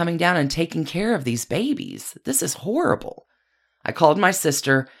and then coming down and taking care of these babies. This is horrible. I called my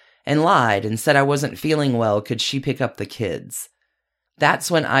sister and lied and said I wasn't feeling well. Could she pick up the kids?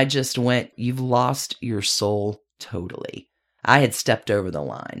 That's when I just went, you've lost your soul totally. I had stepped over the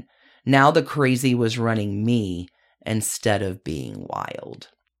line. Now the crazy was running me instead of being wild."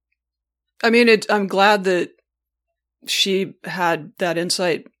 I mean, I'm glad that she had that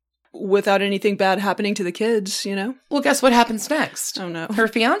insight without anything bad happening to the kids, Well, guess what happens next? Oh, no. Her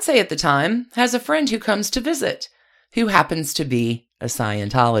fiancé at the time has a friend who comes to visit, who happens to be a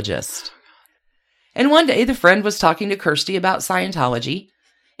Scientologist. And one day, the friend was talking to Kirsty about Scientology,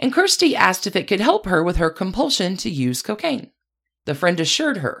 and Kirsty asked if it could help her with her compulsion to use cocaine. The friend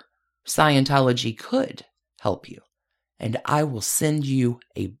assured her, Scientology could help you, and I will send you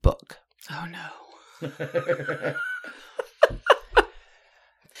a book. Oh, no.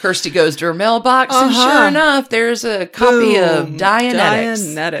 Kirsty goes to her mailbox, and sure enough, there's a copy of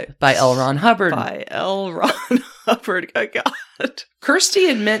Dianetics by L. Ron Hubbard. By L. Ron Hubbard. Oh, God. Kirsty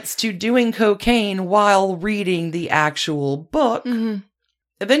admits to doing cocaine while reading the actual book.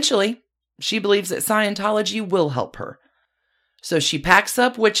 Eventually, she believes that Scientology will help her. So she packs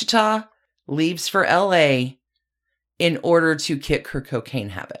up Wichita, leaves for LA in order to kick her cocaine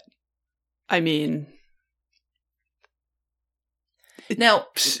habit. I mean, now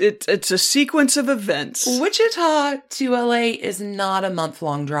it's a sequence of events. Wichita to LA is not a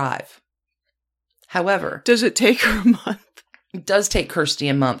month-long drive. However, does it take her a month? It does take Kirsty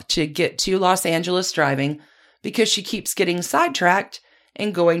a month to get to Los Angeles driving because she keeps getting sidetracked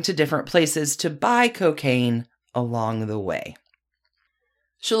and going to different places to buy cocaine along the way.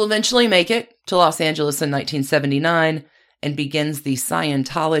 She'll eventually make it to Los Angeles in 1979 and begins the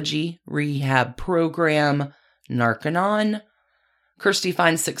Scientology rehab program, Narconon. Kirsty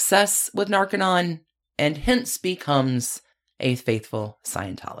finds success with Narconon and hence becomes a faithful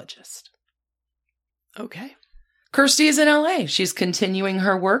Scientologist. Okay. Kirsty is in LA. She's continuing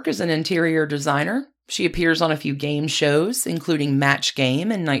her work as an interior designer. She appears on a few game shows, including Match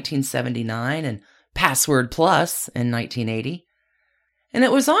Game in 1979 and Password Plus in 1980. And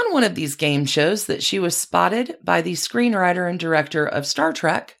it was on one of these game shows that she was spotted by the screenwriter and director of Star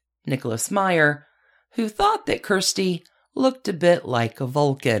Trek, Nicholas Meyer, who thought that Kirsty looked a bit like a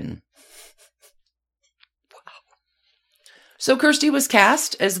Vulcan. Wow. So Kirsty was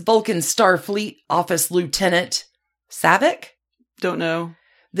cast as Vulcan Starfleet Office Lieutenant Saavik. Don't know.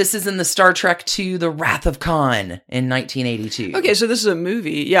 This is in the Star Trek II, The Wrath of Khan in 1982. Okay, so this is a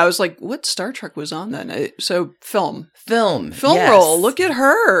movie. Yeah, I was like, what Star Trek was on then? So film. Film yes. Role. Look at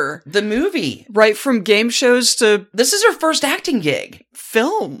her. The movie. Right from game shows to... This is her first acting gig.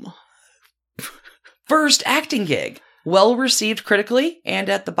 Film. First acting gig. Well received critically and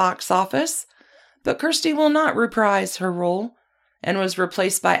at the box office. But Kirsty will not reprise her role and was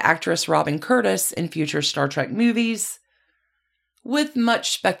replaced by actress Robin Curtis in future Star Trek movies, with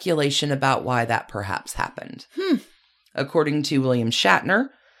much speculation about why that perhaps happened. According to William Shatner,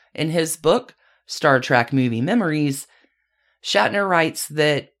 in his book, Star Trek Movie Memories, Shatner writes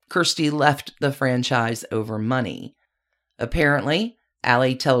that Kirsty left the franchise over money. Apparently,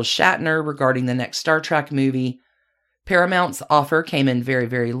 Allie tells Shatner regarding the next Star Trek movie, Paramount's offer came in very,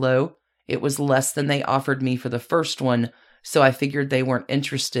 very low. It was less than they offered me for the first one, so I figured they weren't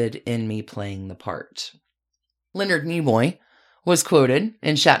interested in me playing the part. Leonard Nimoy was quoted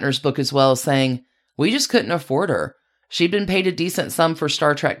in Shatner's book as well, saying, "We just couldn't afford her. She'd been paid a decent sum for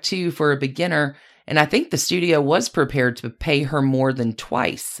Star Trek II for a beginner, and I think the studio was prepared to pay her more than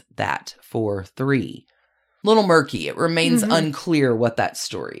twice that for 3. Little murky. It remains unclear what that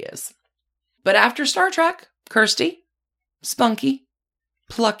story is. But after Star Trek, Kirsty, spunky,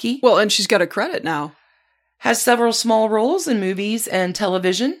 plucky. Well, and she's got a credit now. Has several small roles in movies and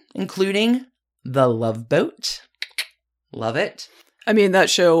television, including The Love Boat. Love it. I mean, that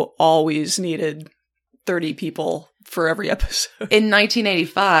show always needed 30 people for every episode. In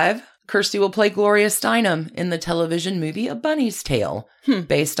 1985, Kirsty will play Gloria Steinem in the television movie A Bunny's Tale,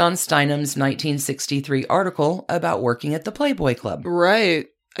 based on Steinem's 1963 article about working at the Playboy Club. Right.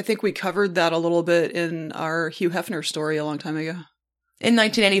 I think we covered that a little bit in our Hugh Hefner story a long time ago. In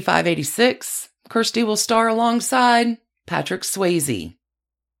 1985-86, Kirsty will star alongside Patrick Swayze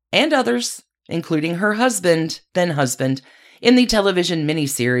and others, including her then-husband, in the television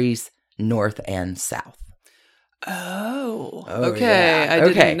miniseries North and South. Oh okay. Yeah. I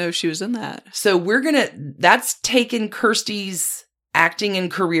didn't know she was in that. So that's taken Kirsty's acting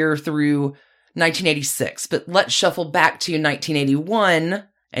and career through 1986, but let's shuffle back to 1981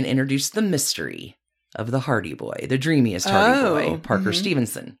 and introduce the mystery of the Hardy Boy, the dreamiest Hardy Boy, Parker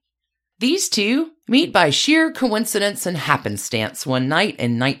Stevenson. These two meet by sheer coincidence and happenstance one night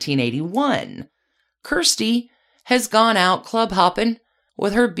in 1981. Kirsty has gone out club hopping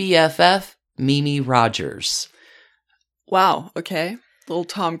with her BFF, Mimi Rogers. Wow, okay. Little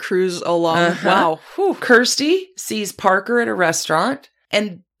Tom Cruise along. Wow. Whew. Kirsty sees Parker at a restaurant,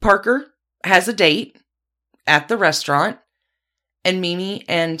 and Parker has a date at the restaurant, and Mimi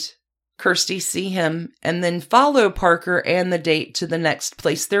and Kirsty see him and then follow Parker and the date to the next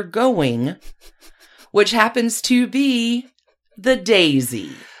place they're going, which happens to be the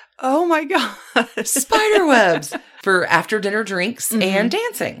Daisy. Oh my God. Spiderwebs for after-dinner drinks and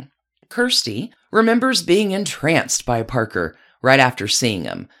dancing. Kirsty remembers being entranced by Parker right after seeing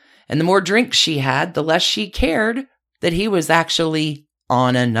him. And the more drinks she had, the less she cared that he was actually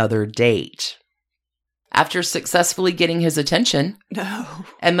on another date. After successfully getting his attention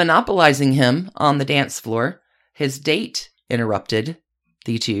and monopolizing him on the dance floor, his date interrupted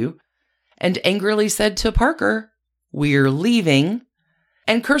the two and angrily said to Parker, "We're leaving."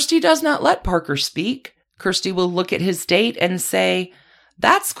 And Kirsty does not let Parker speak. Kirsty will look at his date and say,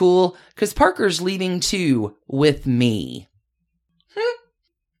 "That's cool, because Parker's leaving too, with me."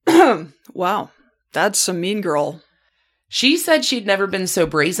 Wow, that's some mean girl. She said she'd never been so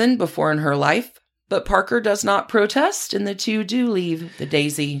brazen before in her life, but Parker does not protest, and the two do leave the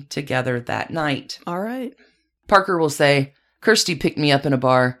Daisy together that night. All right. Parker will say, "Kirsty picked me up in a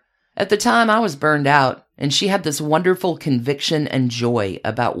bar. At the time, I was burned out, and she had this wonderful conviction and joy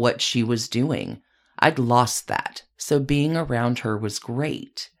about what she was doing. I'd lost that, so being around her was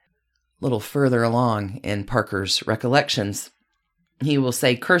great." A little further along in Parker's recollections, he will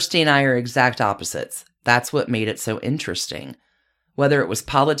say, "Kirsty and I are exact opposites. That's what made it so interesting. Whether it was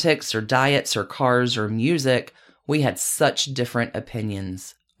politics or diets or cars or music, we had such different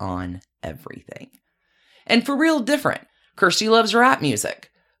opinions on everything." And for real different. Kirsty loves rap music.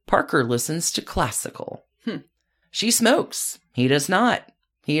 Parker listens to classical. She smokes. He does not.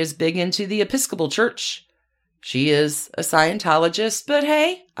 He is big into the Episcopal Church. She is a Scientologist, but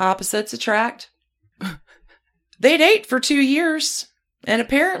hey, opposites attract. They date for 2 years, and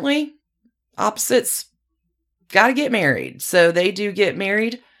apparently opposites got to get married. So they do get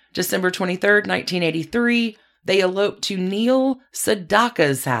married December 23rd, 1983. They elope to Neil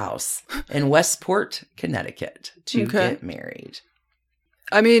Sedaka's house in Westport, Connecticut to get married.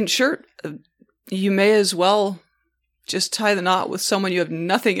 I mean, sure, you may as well just tie the knot with someone you have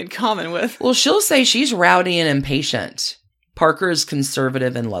nothing in common with. Well, she'll say she's rowdy and impatient. Parker is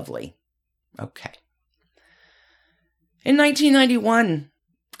conservative and lovely. Okay. In 1991,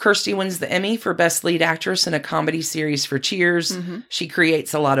 Kirsty wins the Emmy for Best Lead Actress in a Comedy Series for Cheers. She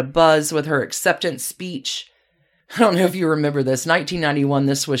creates a lot of buzz with her acceptance speech. I don't know if you remember this. 1991,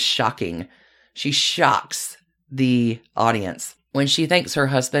 this was shocking. She shocks the audience when she thanks her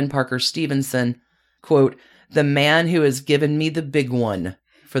husband, Parker Stevenson, quote, "the man who has given me the big one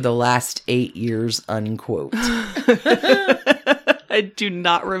for the last 8 years," unquote. I do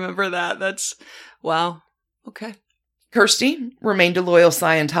not remember that. That's, wow. Okay. Kirsty remained a loyal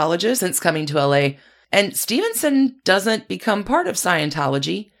Scientologist since coming to LA, and Stevenson doesn't become part of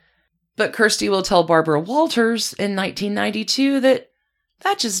Scientology, but Kirsty will tell Barbara Walters in 1992 that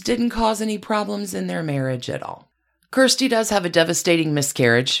just didn't cause any problems in their marriage at all. Kirsty does have a devastating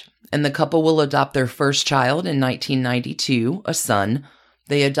miscarriage, and the couple will adopt their first child in 1992, a son.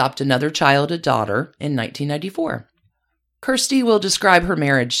 They adopt another child, a daughter, in 1994. Kirsty will describe her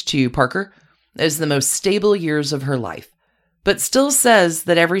marriage to Parker as the most stable years of her life, but still says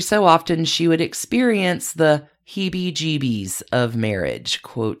that every so often she would experience the heebie-jeebies of marriage,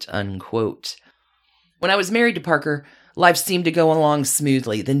 quote unquote. When I was married to Parker, life seemed to go along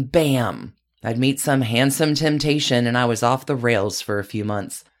smoothly. Then bam, I'd meet some handsome temptation and I was off the rails for a few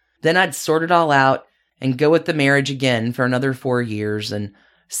months. Then I'd sort it all out and go with the marriage again for another 4 years, and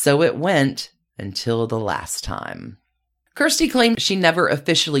so it went until the last time. Kirsty claimed she never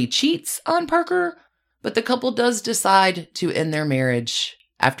officially cheats on Parker, but the couple does decide to end their marriage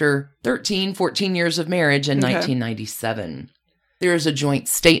after 14 years of marriage in 1997. There is a joint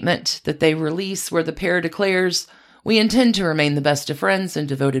statement that they release where the pair declares, "We intend to remain the best of friends and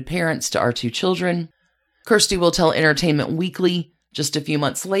devoted parents to our 2 children." Kirsty will tell Entertainment Weekly just a few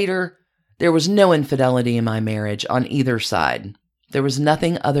months later, "There was no infidelity in my marriage on either side. There was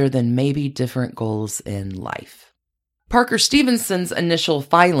nothing other than maybe different goals in life." Parker Stevenson's initial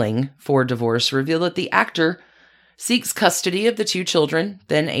filing for divorce revealed that the actor seeks custody of the 2 children,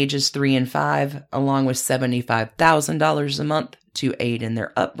 then ages 3 and 5, along with $75,000 a month to aid in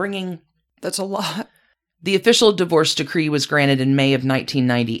their upbringing. That's a lot. The official divorce decree was granted in May of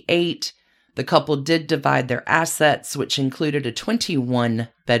 1998. The couple did divide their assets, which included a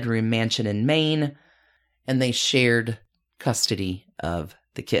 21-bedroom mansion in Maine, and they shared custody of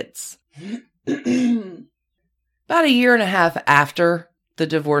the kids. About a year and a half after the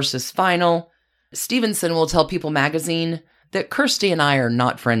divorce is final, Stevenson will tell People magazine that Kirsty and I are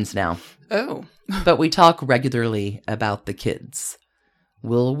not friends now. Oh. But we talk regularly about the kids.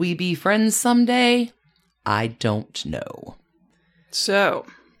 Will we be friends someday? I don't know. So,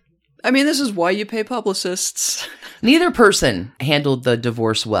 I mean, this is why you pay publicists. Neither person handled the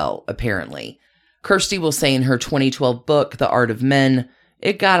divorce well, apparently. Kirsty will say in her 2012 book, The Art of Men,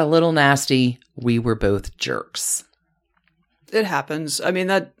 "It got a little nasty. We were both jerks." It happens. I mean,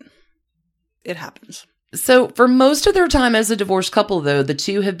 it happens. So for most of their time as a divorced couple, though, the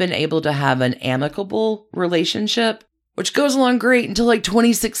two have been able to have an amicable relationship, which goes along great until like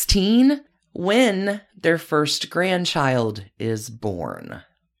 2016, when their first grandchild is born.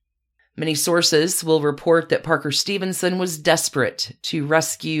 Many sources will report that Parker Stevenson was desperate to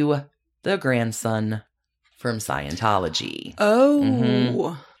rescue the grandson from Scientology.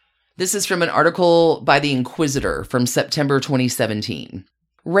 Oh. This is from an article by The Inquisitor from September 2017.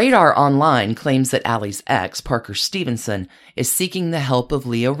 Radar Online claims that Allie's ex, Parker Stevenson, is seeking the help of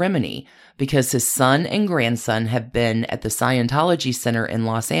Leo Remini because his son and grandson have been at the Scientology Center in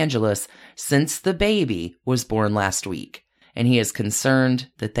Los Angeles since the baby was born last week, and he is concerned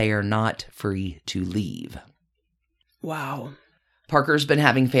that they are not free to leave. Wow. Parker's been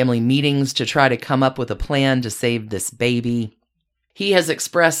having family meetings to try to come up with a plan to save this baby. He has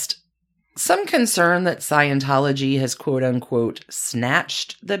expressed some concern that Scientology has quote-unquote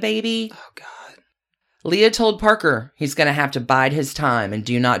snatched the baby. Oh, God. Leah told Parker he's going to have to bide his time and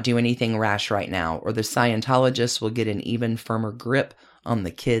do not do anything rash right now, or the Scientologists will get an even firmer grip on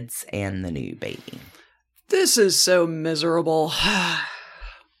the kids and the new baby. This is so miserable.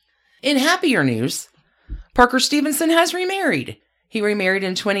 In happier news, Parker Stevenson has remarried. He remarried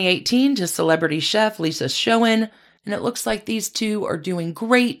in 2018 to celebrity chef Lisa Schoen, and it looks like these two are doing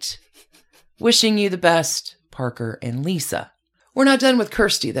great. Wishing you the best, Parker and Lisa. We're not done with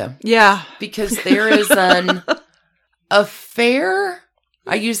Kirsty, though. Yeah. Because there is an affair,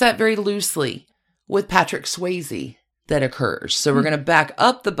 I use that very loosely, with Patrick Swayze that occurs. So we're going to back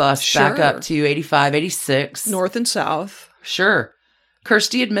up the bus, back up to 85, 86. North and South. Sure.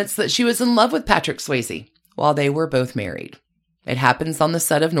 Kirsty admits that she was in love with Patrick Swayze while they were both married. It happens on the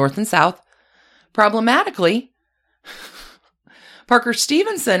set of North and South. Problematically, Parker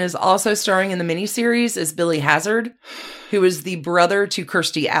Stevenson is also starring in the miniseries as Billy Hazard, who is the brother to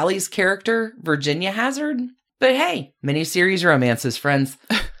Kirstie Alley's character, Virginia Hazard. But hey, miniseries romances, friends.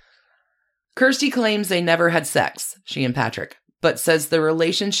 Kirstie claims they never had sex, she and Patrick, but says the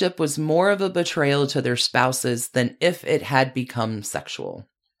relationship was more of a betrayal to their spouses than if it had become sexual.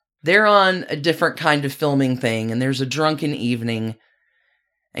 They're on a different kind of filming thing, and there's a drunken evening,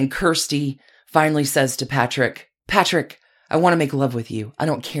 and Kirstie finally says to Patrick, Patrick, I want to make love with you. I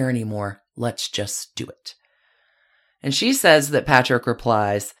don't care anymore. Let's just do it. And she says that Patrick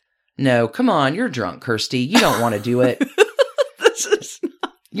replies, no, come on, you're drunk, Kirstie. You don't want to do it.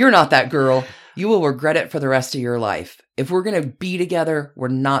 You're not that girl. You will regret it for the rest of your life. If we're going to be together, we're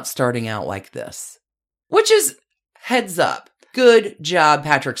not starting out like this. Which is, heads up. Good job,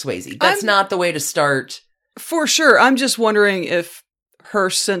 Patrick Swayze. That's not the way to start. For sure. I'm just wondering if her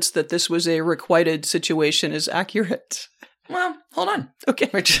sense that this was a requited situation is accurate. Well, hold on.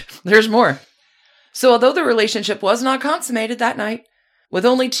 Okay. There's more. So although the relationship was not consummated that night, with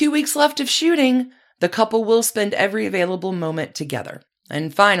only 2 weeks left of shooting, the couple will spend every available moment together.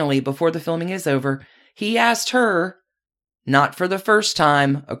 And finally, before the filming is over, he asked her, not for the first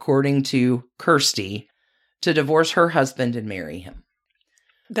time, according to Kirstie, to divorce her husband and marry him.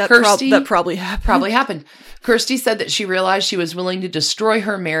 That probably happened. Probably happened. Kirstie said that she realized she was willing to destroy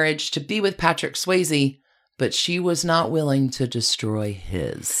her marriage to be with Patrick Swayze, but she was not willing to destroy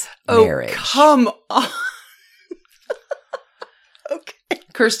his marriage. Come on. Okay.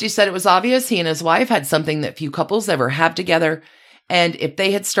 Kirstie said it was obvious he and his wife had something that few couples ever have together, and if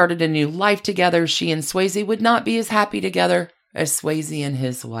they had started a new life together, she and Swayze would not be as happy together as Swayze and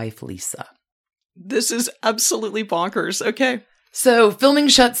his wife, Lisa. This is absolutely bonkers. Okay. So filming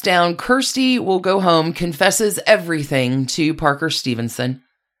shuts down. Kirstie will go home, confesses everything to Parker Stevenson,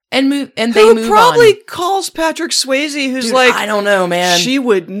 and they move on. Probably calls Patrick Swayze, who's Dude, like, I don't know, man. She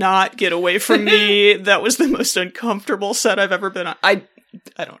would not get away from me. That was the most uncomfortable set I've ever been on. I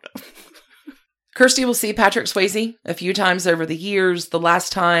don't know. Kirstie will see Patrick Swayze a few times over the years. The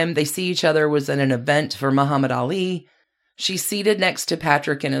last time they see each other was at an event for Muhammad Ali. She's seated next to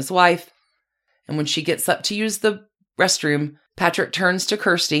Patrick and his wife. And when she gets up to use the restroom, Patrick turns to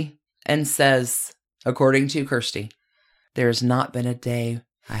Kirstie and says, according to Kirstie, there's not been a day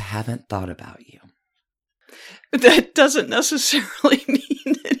I haven't thought about you. That doesn't necessarily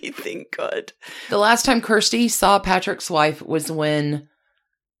mean anything good. The last time Kirstie saw Patrick's wife was when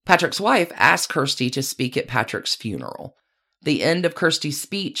Patrick's wife asked Kirstie to speak at Patrick's funeral. The end of Kirstie's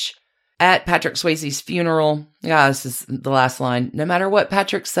speech at Patrick Swayze's funeral, this is the last line, no matter what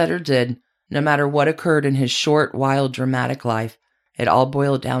Patrick said or did, no matter what occurred in his short, wild, dramatic life, it all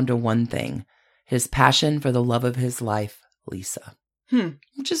boiled down to one thing, his passion for the love of his life, Lisa.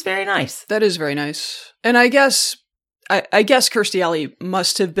 Which is very nice. That is very nice. And I guess Kirstie Alley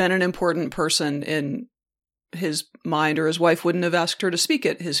must have been an important person in his mind, or his wife wouldn't have asked her to speak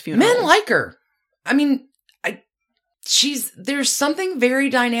at his funeral. Men like her. I mean, there's something very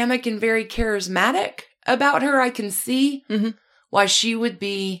dynamic and very charismatic about her. I can see why she would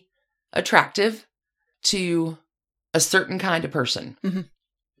be attractive to a certain kind of person. Mm-hmm.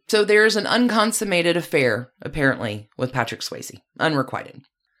 So there's an unconsummated affair, apparently, with Patrick Swayze, unrequited.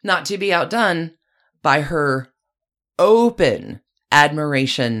 Not to be outdone by her open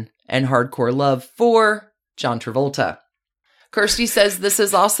admiration and hardcore love for John Travolta. Kirstie says this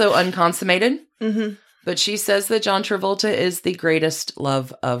is also unconsummated, but she says that John Travolta is the greatest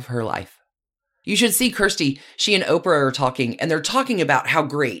love of her life. You should see Kirstie. She and Oprah are talking, and they're talking about how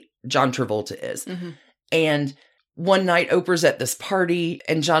great John Travolta is. And one night, Oprah's at this party,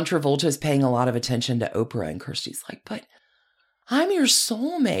 and John Travolta is paying a lot of attention to Oprah, and Kirstie's like, but I'm your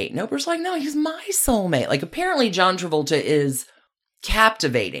soulmate. And Oprah's like, no, he's my soulmate. Like, apparently John Travolta is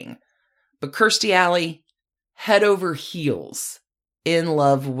captivating, but Kirstie Alley, head over heels, in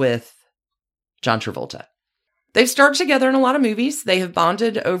love with John Travolta. They've starred together in a lot of movies. They have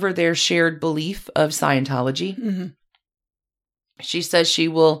bonded over their shared belief of Scientology. She says she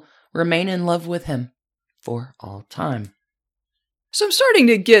will remain in love with him for all time. So I'm starting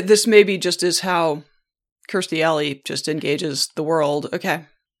to get this maybe just is how Kirstie Alley just engages the world. Okay.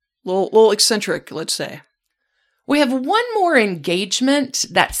 Little eccentric, let's say. We have one more engagement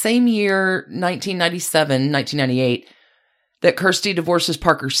that same year, 1998, that Kirstie divorces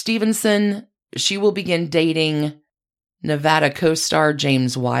Parker Stevenson. She will begin dating Nevada co-star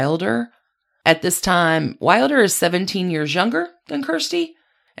James Wilder. At this time, Wilder is 17 years younger than Kirstie,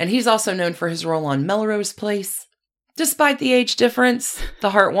 and he's also known for his role on Melrose Place. Despite the age difference, the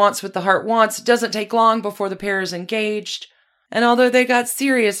heart wants what the heart wants. It doesn't take long before the pair is engaged. And although they got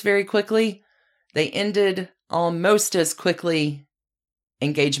serious very quickly, they ended almost as quickly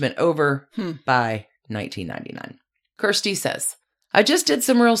engagement over by 1999. Kirsty says, I just did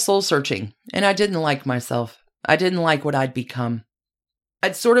some real soul searching, and I didn't like myself. I didn't like what I'd become.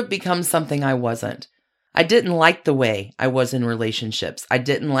 I'd sort of become something I wasn't. I didn't like the way I was in relationships. I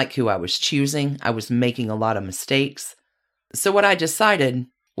didn't like who I was choosing. I was making a lot of mistakes. So what I decided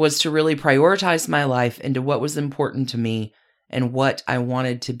was to really prioritize my life into what was important to me and what I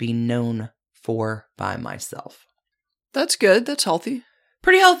wanted to be known for by myself. That's good. That's healthy.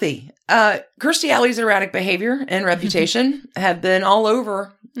 Pretty healthy. Kirstie Alley's erratic behavior and reputation have been all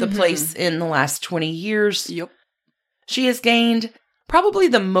over the place in the last 20 years. Yep. She has gained probably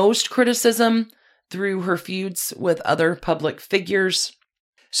the most criticism through her feuds with other public figures.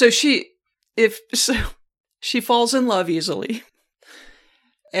 So she falls in love easily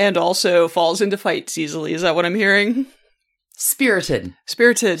and also falls into fights easily. Is that what I'm hearing? Spirited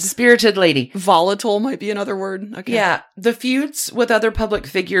lady. Volatile might be another word. Okay. Yeah. The feuds with other public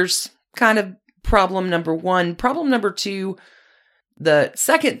figures, kind of problem number one. Problem number two, the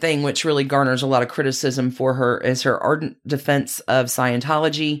second thing which really garners a lot of criticism for her is her ardent defense of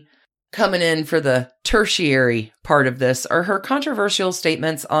Scientology. Coming in for the tertiary part of this are her controversial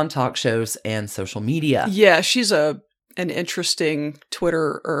statements on talk shows and social media. Yeah, she's an interesting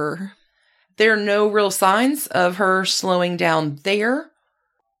Twitterer. There are no real signs of her slowing down there.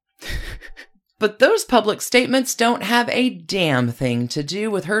 But those public statements don't have a damn thing to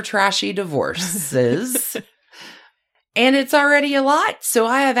do with her trashy divorces. And it's already a lot, so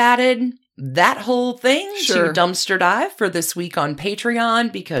I have added that whole thing to Dumpster Dive for this week on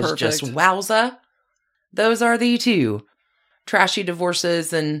Patreon because just wowza. Those are the two trashy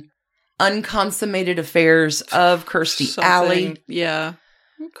divorces and unconsummated affairs of Kirstie Alley. Yeah.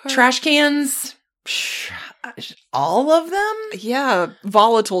 Okay. Trash cans, all of them? Yeah,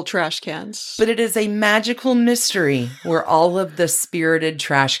 volatile trash cans. But it is a magical mystery where all of the spirited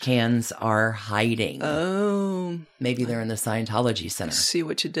trash cans are hiding. Oh. Maybe they're in the Scientology Center. I see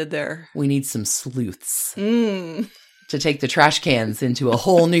what you did there. We need some sleuths to take the trash cans into a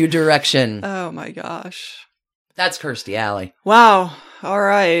whole new direction. Oh my gosh. That's Kirstie Alley. Wow. All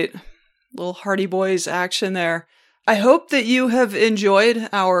right. Little Hardy Boys action there. I hope that you have enjoyed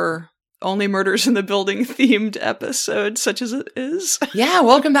our Only Murders in the Building themed episode, such as it is. Yeah,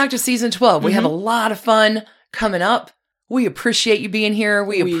 welcome back to season 12. We have a lot of fun coming up. We appreciate you being here.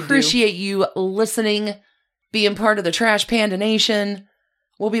 We appreciate you listening, being part of the Trash Panda Nation.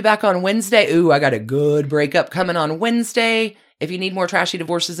 We'll be back on Wednesday. Ooh, I got a good breakup coming on Wednesday. If you need more trashy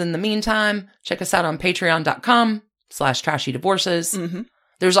divorces in the meantime, check us out on patreon.com/trashydivorces.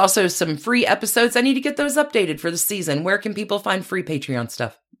 There's also some free episodes. I need to get those updated for the season. Where can people find free Patreon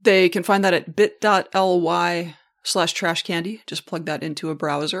stuff? They can find that at bit.ly/trashcandy. Just plug that into a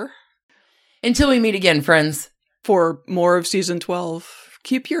browser. Until we meet again, friends. For more of season 12,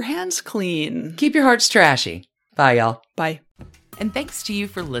 keep your hands clean. Keep your hearts trashy. Bye, y'all. Bye. And thanks to you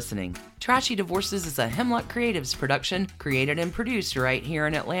for listening. Trashy Divorces is a Hemlock Creatives production, created and produced right here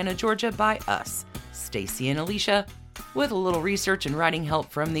in Atlanta, Georgia by us, Stacy and Alicia, with a little research and writing help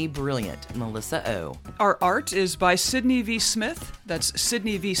from the brilliant Melissa O. Our art is by Sydney V. Smith. That's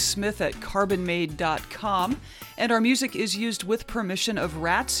Sydney V. Smith at carbonmade.com. And our music is used with permission of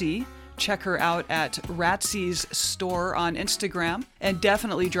Ratsy. Check her out at Ratsy's store on Instagram. And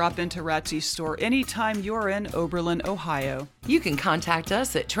definitely drop into Ratsy's store anytime you're in Oberlin, Ohio. You can contact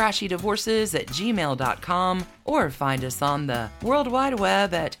us at trashydivorces@gmail.com or find us on the World Wide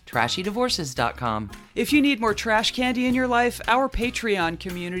Web at trashydivorces.com. If you need more trash candy in your life, our Patreon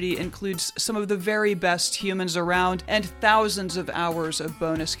community includes some of the very best humans around and thousands of hours of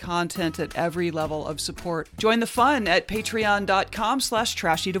bonus content at every level of support. Join the fun at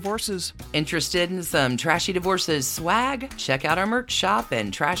patreon.com/trashydivorces. Interested in some Trashy Divorces swag? Check out our merch shop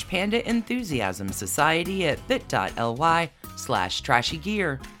and Trash Panda Enthusiasm Society at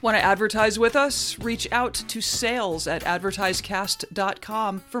bit.ly/trashygear. Want to advertise with us? Reach out to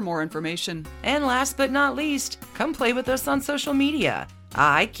sales@advertisecast.com for more information. And last but not least, come play with us on social media.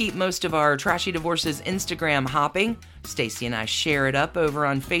 I keep most of our Trashy Divorces Instagram hopping. Stacy and I share it up over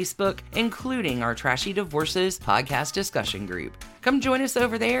on Facebook, including our Trashy Divorces podcast discussion group. Come join us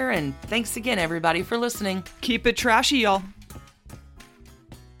over there, and thanks again, everybody, for listening. Keep it trashy, y'all.